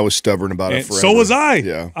overtrained. I was stubborn about it forever. So was I.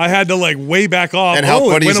 Yeah. I had to like way back off. And how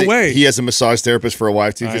funny it went is away. He has a massage therapist for a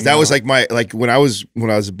wife too. Because that was like when I was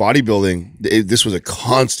bodybuilding, this was a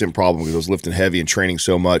constant problem because I was lifting heavy and training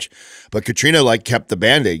so much. But Katrina like kept the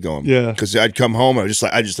Band-Aid going. Yeah. Because I'd come home and I just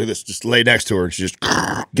like this, just lay next to her and she just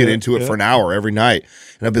get into it for an hour every night.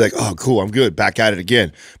 And I'd be like, oh, cool, I'm good. Back at it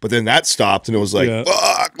again. But then that stopped and it was like,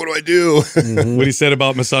 fuck, what do I do? What he said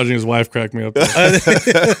about massaging his wife cracked me up.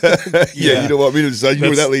 You don't want me to massage you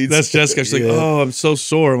where that leads. That's Jessica. She's like, oh, I'm so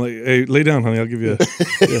sore. I'm like, hey, lay down, honey. I'll give you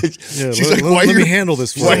She's like, let me handle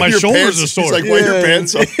this. So my shoulders are sore. She's like, why your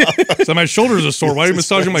pants off? So my shoulders are sore. Why are you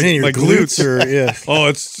massaging my glutes? Oh,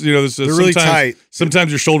 it's, you know, they're really tight.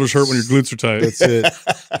 Sometimes your shoulders hurt when your glutes are tight. That's it.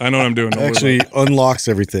 I know what I'm doing. Actually unlocks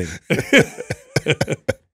everything.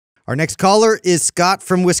 Our next caller is Scott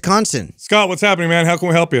from Wisconsin. Scott, what's happening, man? How can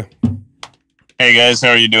we help you? Hey, guys. How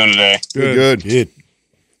are you doing today? Good.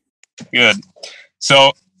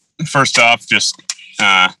 So, first off, just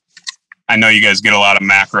I know you guys get a lot of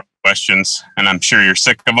macro questions, and I'm sure you're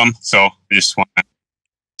sick of them. So, I just want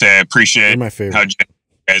to appreciate how generous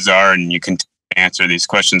you guys are, and you can answer these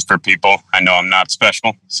questions for people. I know I'm not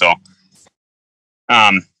special, so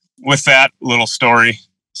with that little story,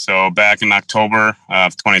 so back in October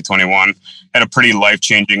of 2021, had a pretty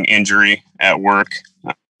life-changing injury at work.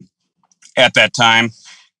 At that time,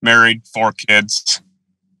 married, 4 kids.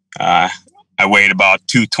 I weighed about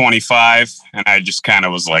 225, and I just kind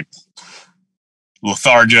of was like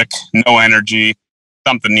lethargic, no energy.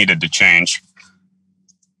 Something needed to change.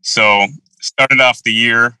 So started off the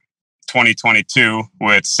year 2022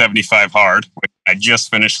 with 75 hard, which I just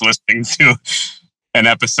finished listening to an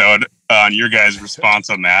episode on your guys' response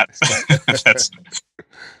on that.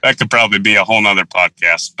 That could probably be a whole nother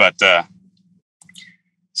podcast. But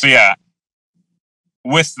so yeah,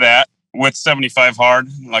 with 75 hard,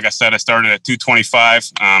 like I said, I started at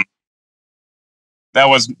 225. That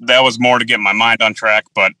was more to get my mind on track,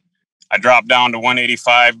 but I dropped down to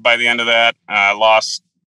 185 by the end of that. I lost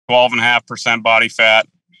 12.5% body fat,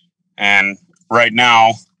 and right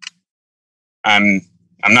now I'm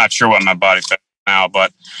not sure what my body fat is now,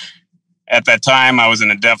 but at that time I was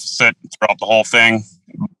in a deficit throughout the whole thing,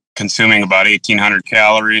 consuming about 1,800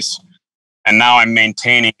 calories, and now I'm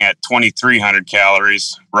maintaining at 2,300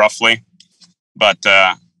 calories roughly. But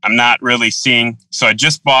I'm not really seeing. So I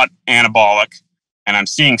just bought anabolic, and I'm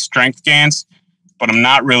seeing strength gains, but I'm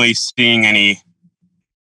not really seeing any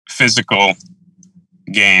physical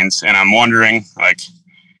gains. And I'm wondering, like,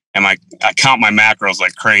 I count my macros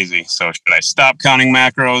like crazy. So should I stop counting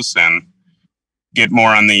macros and get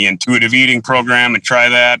more on the intuitive eating program and try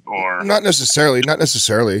that? Or not necessarily.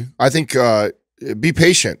 I think be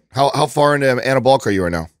patient. How far into anabolic are you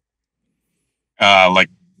right now? Like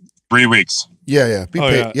 3 weeks. Yeah.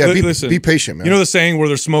 Listen, be patient, man. You know the saying, where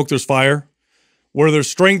there's smoke, there's fire? Where there's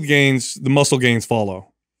strength gains, the muscle gains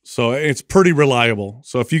follow. So it's pretty reliable.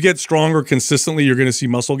 So if you get stronger consistently, you're going to see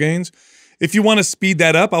muscle gains. If you want to speed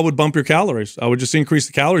that up, I would bump your calories. I would just increase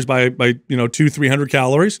the calories by 200-300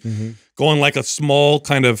 calories, going like a small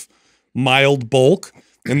kind of mild bulk,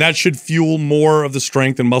 and that should fuel more of the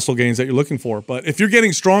strength and muscle gains that you're looking for. But if you're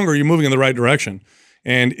getting stronger, you're moving in the right direction.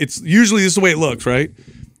 And it's usually this is the way it looks, right?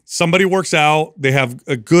 Somebody works out, they have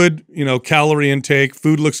a good, calorie intake,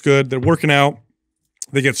 food looks good, they're working out,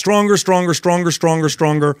 they get stronger,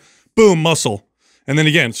 boom, muscle. And then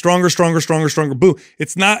again, stronger, boom.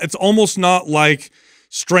 It's almost not like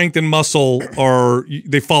strength and muscle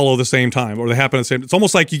they follow the same time, or they happen at the same. It's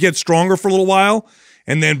almost like you get stronger for a little while,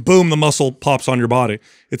 and then boom, the muscle pops on your body.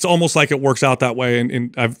 It's almost like it works out that way.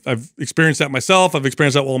 And I've experienced that myself. I've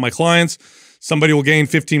experienced that with all my clients. Somebody will gain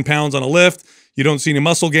 15 pounds on a lift. You don't see any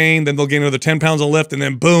muscle gain, then they'll gain another 10 pounds on a lift, and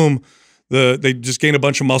then boom, they just gain a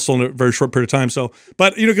bunch of muscle in a very short period of time. So,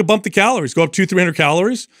 but you can bump the calories, go up 200-300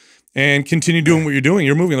 calories, and continue doing what you're doing.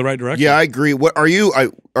 You're moving in the right direction. Yeah, I agree. What are you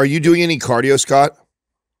doing any cardio, Scott?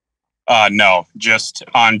 No, just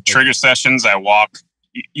on trigger sessions, I walk,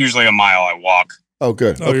 usually a mile I walk. Oh,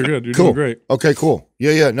 good. Oh, okay. You're good. You're doing great. Okay, cool.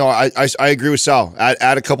 Yeah. No, I agree with Sal.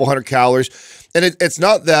 Add a couple hundred calories. And it's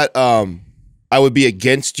not that I would be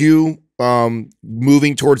against you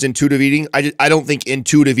moving towards intuitive eating. I don't think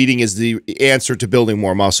intuitive eating is the answer to building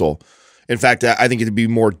more muscle. In fact, I think it'd be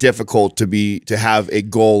more difficult to have a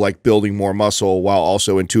goal like building more muscle while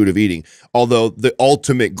also intuitive eating. Although the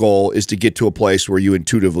ultimate goal is to get to a place where you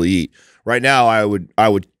intuitively eat. Right now, I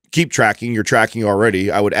would keep tracking. You're tracking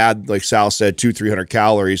already. I would add, like Sal said, 200-300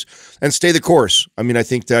 calories and stay the course. I mean, I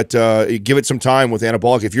think that give it some time with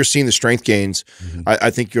anabolic. If you're seeing the strength gains, I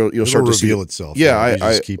think you'll start to reveal see itself. Yeah, I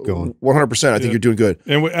just keep going. 100%. I think you're doing good.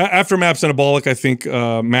 And after MAPS anabolic, I think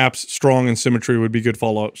MAPS strong and symmetry would be good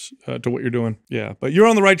follow-ups to what you're doing. Yeah, but you're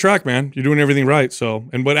on the right track, man. You're doing everything right. So,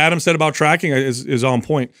 and what Adam said about tracking is on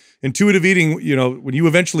point. Intuitive eating, when you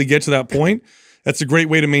eventually get to that point, that's a great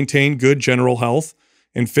way to maintain good general health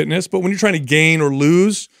and fitness. But when you're trying to gain or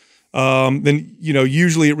lose, then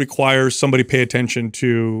usually it requires somebody pay attention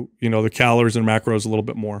to the calories and macros a little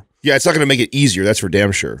bit more. Yeah, it's not going to make it easier. That's for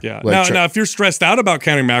damn sure. Yeah. Now, if you're stressed out about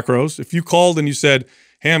counting macros, if you called and you said,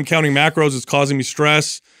 "Hey, I'm counting macros, it's causing me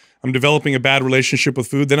stress, I'm developing a bad relationship with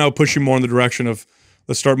food," then I would push you more in the direction of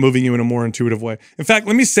let's start moving you in a more intuitive way. In fact,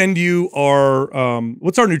 let me send you our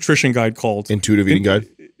what's our nutrition guide called? Intuitive eating guide.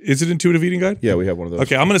 Is it Intuitive Eating Guide? Yeah, we have one of those.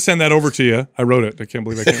 Okay, I'm going to send that over to you. I wrote it. I can't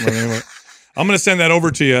believe I can't remember the name of it. I'm going to send that over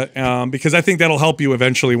to you because I think that'll help you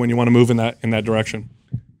eventually when you want to move in that direction.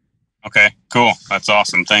 Okay, cool. That's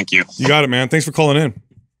awesome. Thank you. You got it, man. Thanks for calling in.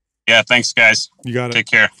 Yeah, thanks, guys. You got it. Take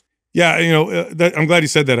care. Yeah, I'm glad you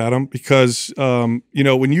said that, Adam, because when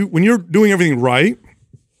you're doing everything right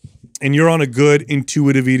and you're on a good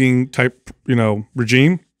intuitive eating type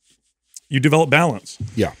regime, you develop balance.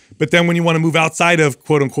 Yeah. But then when you want to move outside of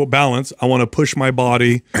quote unquote balance, I want to push my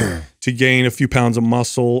body to gain a few pounds of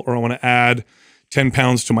muscle, or I want to add 10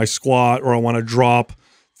 pounds to my squat, or I want to drop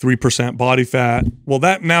 3% body fat. Well,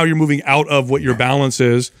 that now you're moving out of what your balance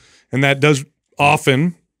is, and that does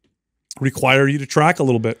often require you to track a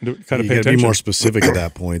little bit and to kind of pay attention. Be more specific at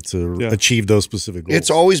that point to achieve those specific goals. It's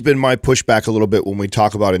always been my pushback a little bit when we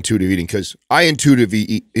talk about intuitive eating, because I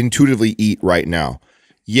intuitively eat right now.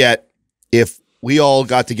 Yet, if we all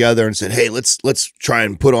got together and said, hey, let's try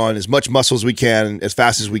and put on as much muscle as we can as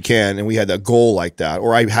fast as we can, and we had a goal like that,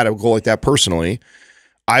 or I had a goal like that personally,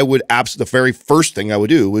 I would the very first thing I would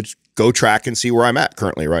do would go track and see where I'm at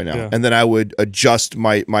currently right now. And then I would adjust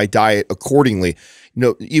my diet accordingly. You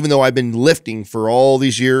know, even though I've been lifting for all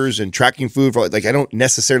these years and tracking food, for like I don't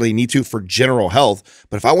necessarily need to for general health,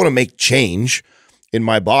 but if I want to make change in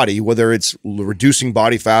my body, whether it's reducing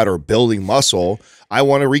body fat or building muscle, I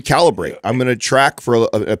want to recalibrate. I'm going to track for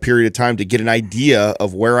a period of time to get an idea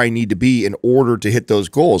of where I need to be in order to hit those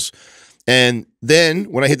goals. And then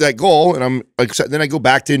when I hit that goal, and I'm like, then I go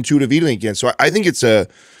back to intuitive eating again. So I think it's a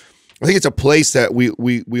place that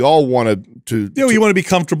we all want to. You want to be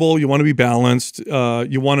comfortable. You want to be balanced.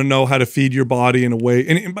 You want to know how to feed your body in a way.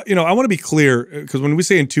 And you know, I want to be clear, because when we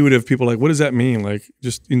say intuitive, people are like, what does that mean? Like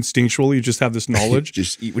just instinctual? You just have this knowledge.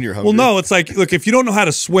 Just eat when you're hungry. Well, no, it's like, look, if you don't know how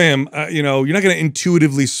to swim, you know, you're not going to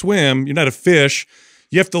intuitively swim. You're not a fish.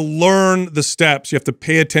 You have to learn the steps. You have to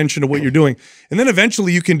pay attention to what you're doing. And then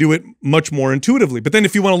eventually you can do it much more intuitively. But then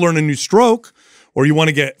if you want to learn a new stroke, or you want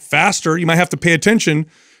to get faster, you might have to pay attention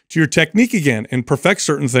to your technique again and perfect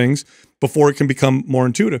certain things before it can become more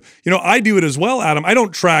intuitive. You know, I do it as well, Adam. I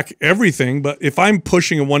don't track everything, but if I'm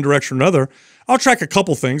pushing in one direction or another, I'll track a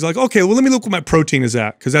couple things. Like, okay, well, let me look where my protein is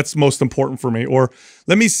at, because that's most important for me. Or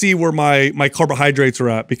let me see where my carbohydrates are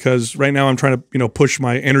at, because right now I'm trying to, you know, push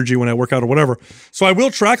my energy when I work out or whatever. So I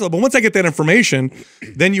will track it. But once I get that information,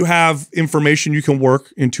 then you have information you can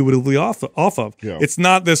work intuitively off of. Yeah. It's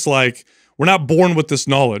not this like, we're not born with this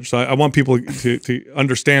knowledge. So I want people to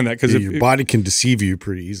understand that, because your body can deceive you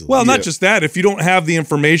pretty easily. Well, not just that. If you don't have the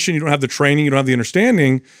information, you don't have the training, you don't have the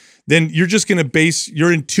understanding, then you're just going to base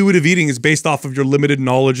your intuitive eating is based off of your limited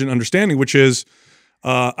knowledge and understanding, which is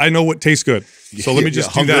I know what tastes good. So let me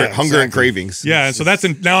just do that. Hunger and cravings. Yeah. And so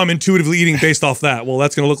now I'm intuitively eating based off that. Well,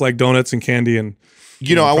 that's going to look like donuts and candy and.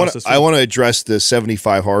 You know, I want to address the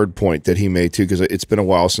 75 hard point that he made too, because it's been a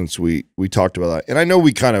while since we talked about that, and I know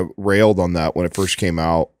we kind of railed on that when it first came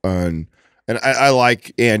out, and I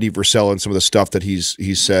like Andy Vercel and some of the stuff that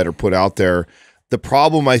he's said or put out there. The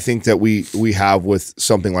problem I think that we have with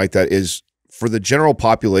something like that is, for the general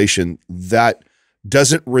population, that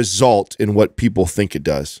doesn't result in what people think it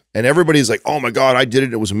does. And everybody's like, oh my God, I did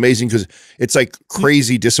it. It was amazing, because it's like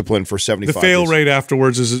crazy discipline for 75 The fail rate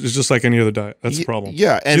afterwards is just like any other diet. That's the problem.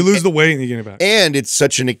 Yeah. And you lose the weight and you gain it back. And it's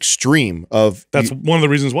such an extreme of. That's one of the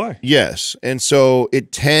reasons why. Yes. And so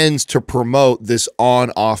it tends to promote this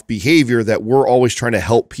on-off behavior that we're always trying to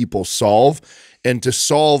help people solve. And to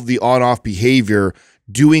solve the on-off behavior,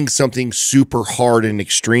 doing something super hard and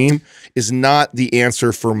extreme is not the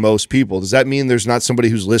answer for most people. Does that mean there's not somebody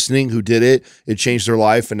who's listening who did it, it changed their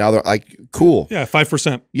life, and now they're like, cool? Yeah,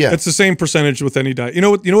 5%. Yeah. It's the same percentage with any diet. You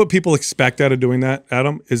know what people expect out of doing that,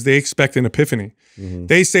 Adam, is they expect an epiphany.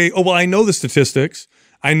 They say, oh, well, I know the statistics.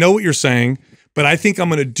 I know what you're saying, but I think I'm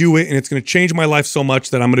going to do it, and it's going to change my life so much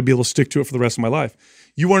that I'm going to be able to stick to it for the rest of my life.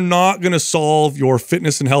 You are not going to solve your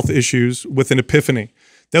fitness and health issues with an epiphany.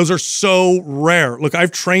 Those are so rare. Look,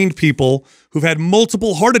 I've trained people who've had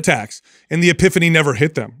multiple heart attacks and the epiphany never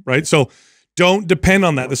hit them, right? So don't depend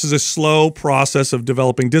on that. This is a slow process of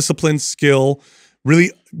developing discipline, skill,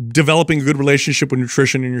 really developing a good relationship with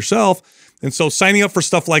nutrition and yourself. And so signing up for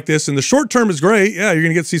stuff like this in the short term is great. Yeah, you're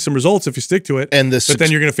going to see some results if you stick to it, but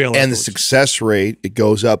then you're going to fail. And the success rate, it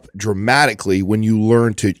goes up dramatically when you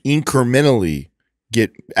learn to incrementally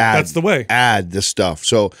that's the way. Add this stuff.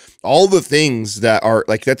 So all the things that are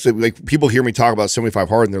like, that's like, people hear me talk about 75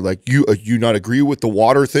 hard and they're like, you not agree with the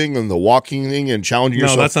water thing and the walking thing and challenging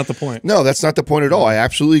yourself? No, that's not the point. No, that's not the point at all. I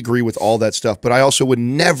absolutely agree with all that stuff. But I also would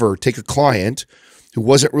never take a client who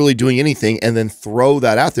wasn't really doing anything and then throw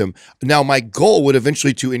that at them. Now, my goal would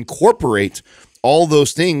eventually to incorporate all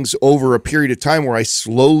those things over a period of time where I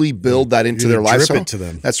slowly build that into their lifestyle. Drip it to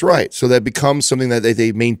them. That's right. So that becomes something that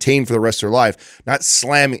they maintain for the rest of their life. Not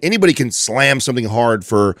slamming. Anybody can slam something hard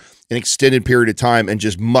for an extended period of time and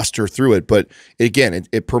just muster through it. But again,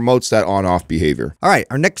 it promotes that on-off behavior. All right.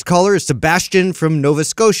 Our next caller is Sebastian from Nova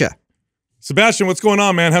Scotia. Sebastian, what's going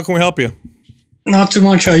on, man? How can we help you? Not too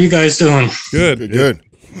much. How you guys doing? Good.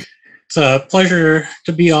 It's a pleasure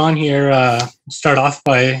to be on here. Start off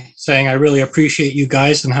by saying I really appreciate you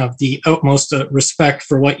guys and have the utmost respect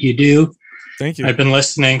for what you do. Thank you. I've been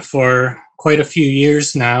listening for quite a few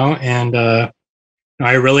years now, and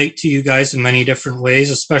I relate to you guys in many different ways,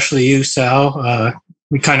 especially you, Sal.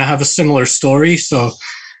 We kind of have a similar story, so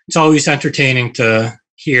it's always entertaining to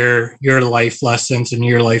hear your life lessons and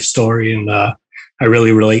your life story, and I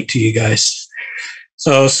really relate to you guys.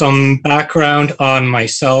 So some background on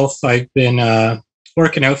myself. I've been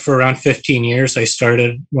working out for around 15 years. I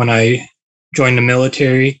started when I joined the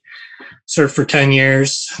military, served for 10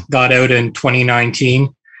 years, got out in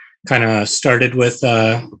 2019, kind of started with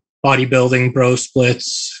bodybuilding, bro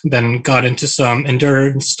splits, then got into some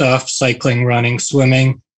endurance stuff, cycling, running,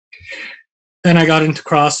 swimming. Then I got into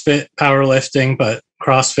CrossFit, powerlifting, but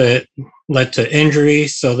CrossFit led to injury.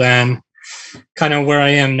 So then kind of where I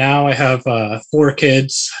am now, I have 4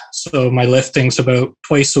 kids. So my lifting's about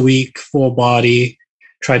twice a week, full body,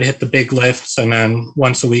 try to hit the big lifts. And then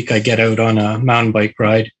once a week, I get out on a mountain bike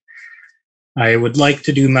ride. I would like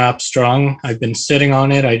to do MAP Strong. I've been sitting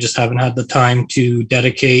on it. I just haven't had the time to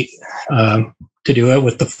dedicate to do it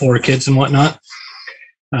with the 4 kids and whatnot.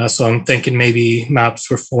 So I'm thinking maybe MAPS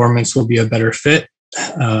Performance will be a better fit.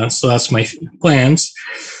 So that's my plans.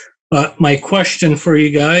 But my question for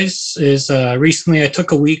you guys is recently I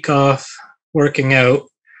took a week off working out.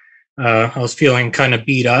 I was feeling kind of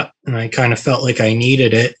beat up and I kind of felt like I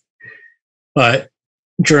needed it. But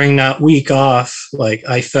during that week off, like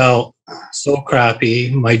I felt so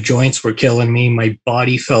crappy. My joints were killing me. My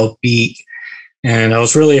body felt beat. And I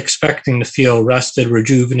was really expecting to feel rested,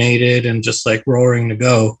 rejuvenated, and just like roaring to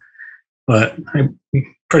go. But I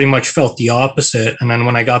pretty much felt the opposite. And then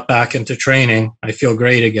when I got back into training, I feel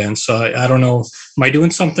great again. So I don't know, am I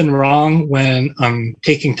doing something wrong when I'm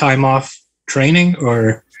taking time off training,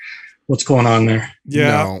 or what's going on there?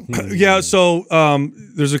 Yeah. No. Yeah. So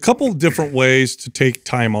there's a couple different ways to take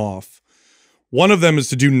time off. One of them is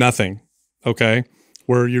to do nothing. Okay.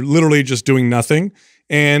 Where you're literally just doing nothing.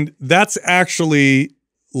 And that's actually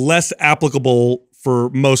less applicable for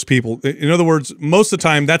most people. In other words, most of the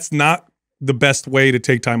time, that's not the best way to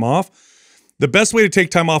take time off. The best way to take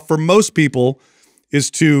time off for most people is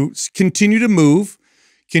to continue to move,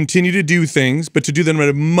 continue to do things, but to do them at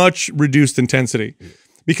a much reduced intensity.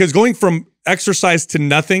 Because going from exercise to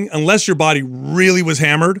nothing, unless your body really was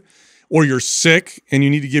hammered or you're sick and you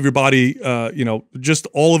need to give your body, just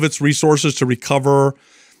all of its resources to recover,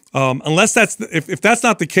 unless if that's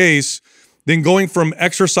not the case, then going from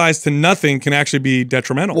exercise to nothing can actually be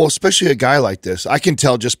detrimental. Well, especially a guy like this, I can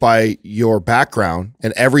tell just by your background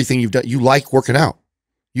and everything you've done, you like working out.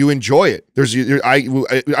 You enjoy it. I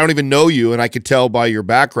don't even know you, and I could tell by your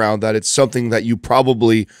background that it's something that you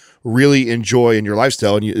probably really enjoy in your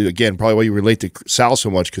lifestyle. And you, again, probably why you relate to Sal so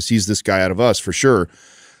much, because he's this guy out of us for sure.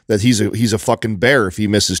 That he's a fucking bear if he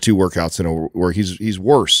misses 2 workouts in a where he's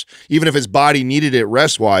worse. Even if his body needed it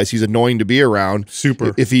rest wise, he's annoying to be around.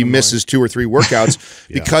 Super. If he misses 2 or 3 workouts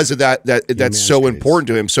because of that's so important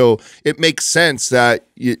to him. So it makes sense that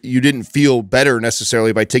you didn't feel better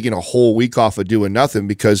necessarily by taking a whole week off of doing nothing,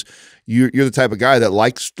 because you're the type of guy that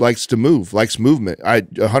likes to move, likes movement. I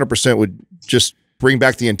 100% would just bring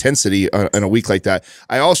back the intensity in a week like that.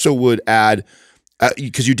 I also would add,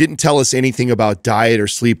 because you didn't tell us anything about diet or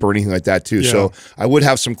sleep or anything like that too. Yeah. So I would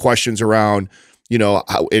have some questions around,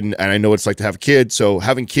 how, and I know what it's like to have kids. So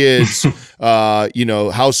having kids,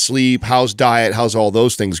 how's sleep, how's diet, how's all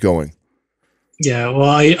those things going? Yeah, well,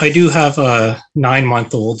 I do have a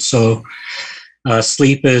 9-month-old. So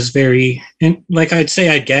sleep is very, like I'd say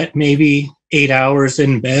I get maybe 8 hours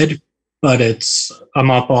in bed, but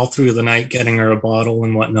I'm up all through the night getting her a bottle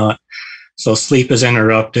and whatnot. So sleep is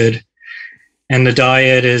interrupted. And the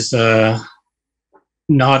diet is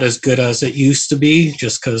not as good as it used to be,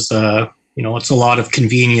 just because, it's a lot of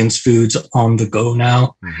convenience foods on the go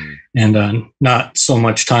now, and not so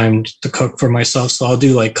much time to cook for myself. So I'll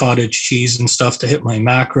do like cottage cheese and stuff to hit my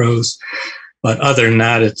macros. But other than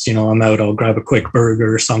that, it's, I'm out, I'll grab a quick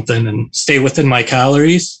burger or something and stay within my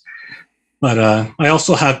calories. But I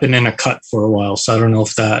also have been in a cut for a while, so I don't know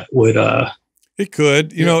if that would... It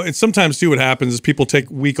could. It's sometimes too what happens is people take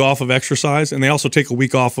a week off of exercise, and they also take a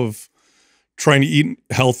week off of trying to eat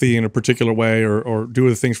healthy in a particular way or do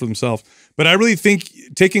other things for themselves. But I really think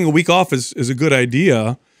taking a week off is a good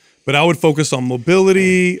idea, but I would focus on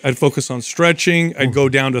mobility. I'd focus on stretching. I'd go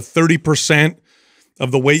down to 30% of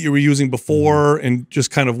the weight you were using before and just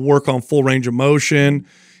kind of work on full range of motion.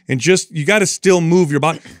 And you got to still move your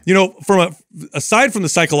body. Aside from the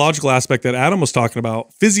psychological aspect that Adam was talking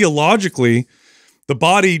about, physiologically, the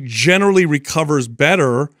body generally recovers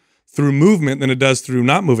better through movement than it does through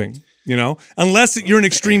not moving, unless you're an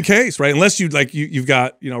extreme case, right? Unless you've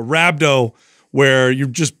got, rhabdo where you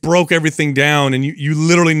just broke everything down and you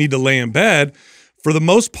literally need to lay in bed for the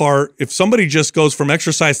most part, if somebody just goes from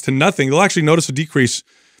exercise to nothing, they'll actually notice a decrease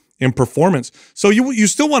in performance. So you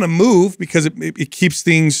still want to move because it keeps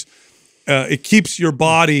things, it keeps your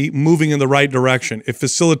body moving in the right direction. It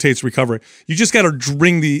facilitates recovery. You just got to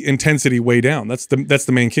bring the intensity way down. That's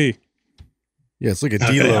the main key. Yeah, it's like a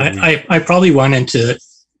deload. I probably went into it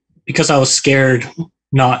because I was scared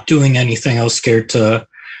not doing anything. I was scared to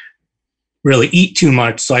really eat too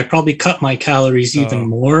much. So I probably cut my calories even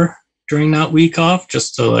more during that week off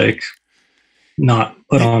just to like not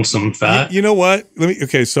put on some fat. You know what?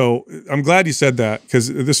 Okay, so I'm glad you said that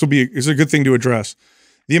because this is a good thing to address.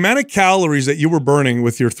 The amount of calories that you were burning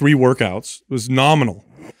with your 3 workouts was nominal.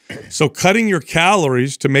 So cutting your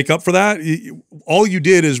calories to make up for that, all you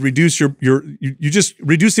did is reduce you just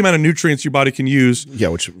reduce the amount of nutrients your body can use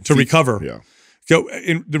to recover. Yeah. So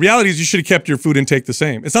the reality is you should have kept your food intake the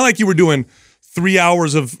same. It's not like you were doing 3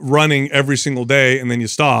 hours of running every single day and then you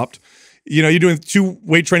stopped. You know, you're doing 2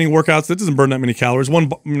 weight training workouts. That doesn't burn that many calories.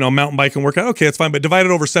 1, mountain biking workout. Okay, that's fine. But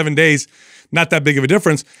divided over 7 days, not that big of a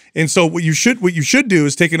difference. And so what you should do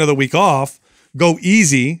is take another week off, go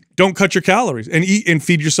easy, don't cut your calories, and eat and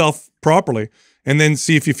feed yourself properly, and then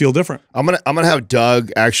see if you feel different. I'm gonna have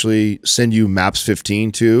Doug actually send you MAPS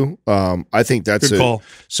 15 too. I think that's good call.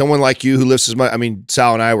 Someone like you who lifts as much. I mean,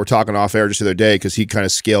 Sal and I were talking off air just the other day because he kind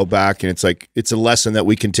of scaled back, and it's like it's a lesson that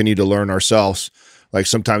we continue to learn ourselves. Like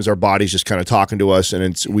sometimes our body's just kind of talking to us,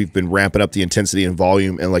 and we've been ramping up the intensity and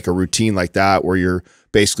volume, and like a routine like that where you're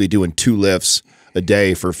basically doing 2 lifts a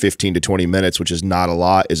day for 15 to 20 minutes, which is not a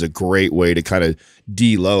lot, is a great way to kind of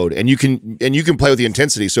deload. And you can play with the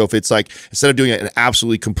intensity. So if it's like, instead of doing an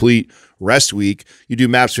absolutely complete rest week, you do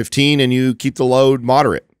MAPS 15 and you keep the load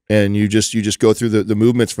moderate, and you just go through the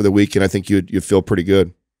movements for the week, and I think you feel pretty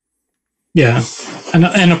good. Yeah.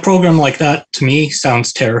 And a program like that to me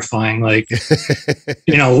sounds terrifying. Like,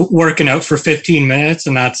 working out for 15 minutes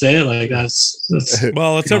and that's it. Like that's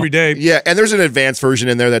well, it's every day. Yeah. And there's an advanced version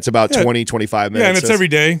in there that's about 20, 25 minutes. Yeah. And it's every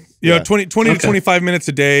day. You know, 20 to 25 minutes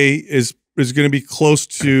a day is going to be close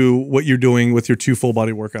to what you're doing with your 2 full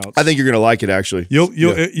body workouts. I think you're going to like it actually. You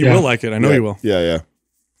will like it. I know you will. Yeah.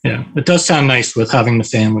 Yeah, it does sound nice with having the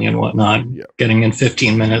family and whatnot. Yeah. Getting in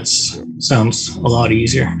 15 minutes sounds a lot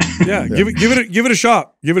easier. Yeah, give it a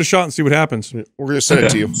shot. Give it a shot and see what happens. We're gonna send it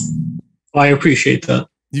to you. I appreciate that.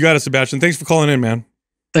 You got it, Sebastian. Thanks for calling in, man.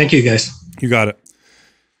 Thank you, guys. You got it.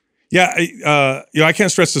 Yeah, I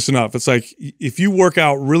can't stress this enough. It's like if you work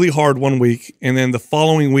out really hard one week and then the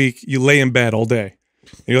following week you lay in bed all day,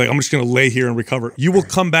 and you're like, I'm just gonna lay here and recover. You will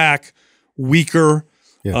come back weaker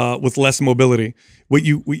with less mobility. What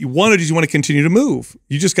you want to do is you want to continue to move.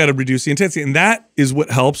 You just got to reduce the intensity. And that is what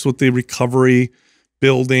helps with the recovery,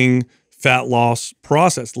 building, fat loss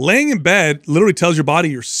process. Laying in bed literally tells your body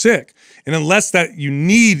you're sick. And unless that you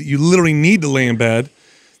literally need to lay in bed,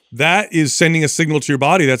 that is sending a signal to your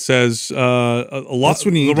body that says a lot. That's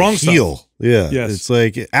when you need to heal. Stuff. Yeah. Yes. It's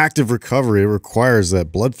like active recovery. It requires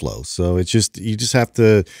that blood flow. So you just have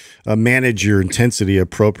to manage your intensity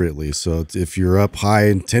appropriately. So if you're up high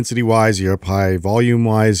intensity wise, you're up high volume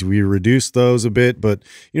wise, we reduce those a bit. But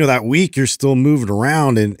that week you're still moving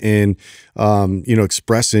around and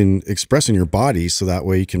expressing your body, so that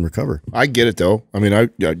way you can recover. I get it though. I mean,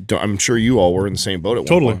 I'm sure you all were in the same boat at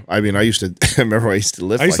one point. I mean, I remember I used to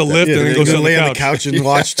lift. I used to lift and then go lay on the couch and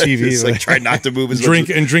watch TV. It's like try not to move as drink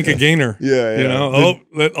much. And drink a gainer. Yeah.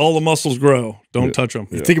 Let all the muscles grow. Don't touch them.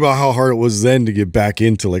 Think about how hard it was then to get back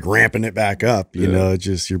into like ramping it back up.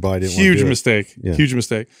 Just your body didn't want to do it. Huge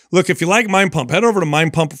mistake. Look, if you like Mind Pump, head over to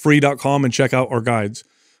mindpumpfree.com and check out our guides.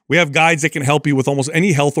 We have guides that can help you with almost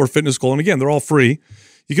any health or fitness goal. And again, they're all free.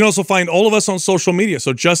 You can also find all of us on social media.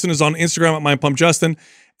 So Justin is on Instagram at mindpumpjustin.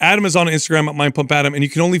 Adam is on Instagram at mindpumpadam. And you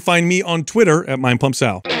can only find me on Twitter at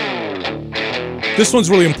mindpumpsal. This one's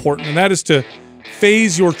really important, and that is to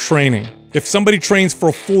phase your training. If somebody trains for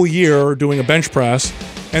a full year doing a bench press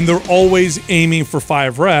and they're always aiming for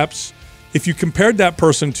 5 reps, if you compared that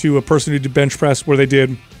person to a person who did bench press where they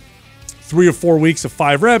did 3 or 4 weeks of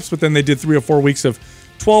 5 reps, but then they did 3 or 4 weeks of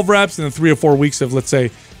 12 reps and then 3 or 4 weeks of, let's say,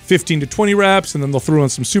 15 to 20 reps, and then they'll throw in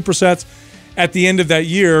some supersets. At the end of that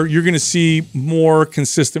year, you're going to see more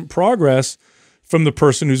consistent progress from the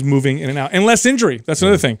person who's moving in and out. And less injury. That's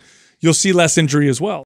another thing. You'll see less injury as well.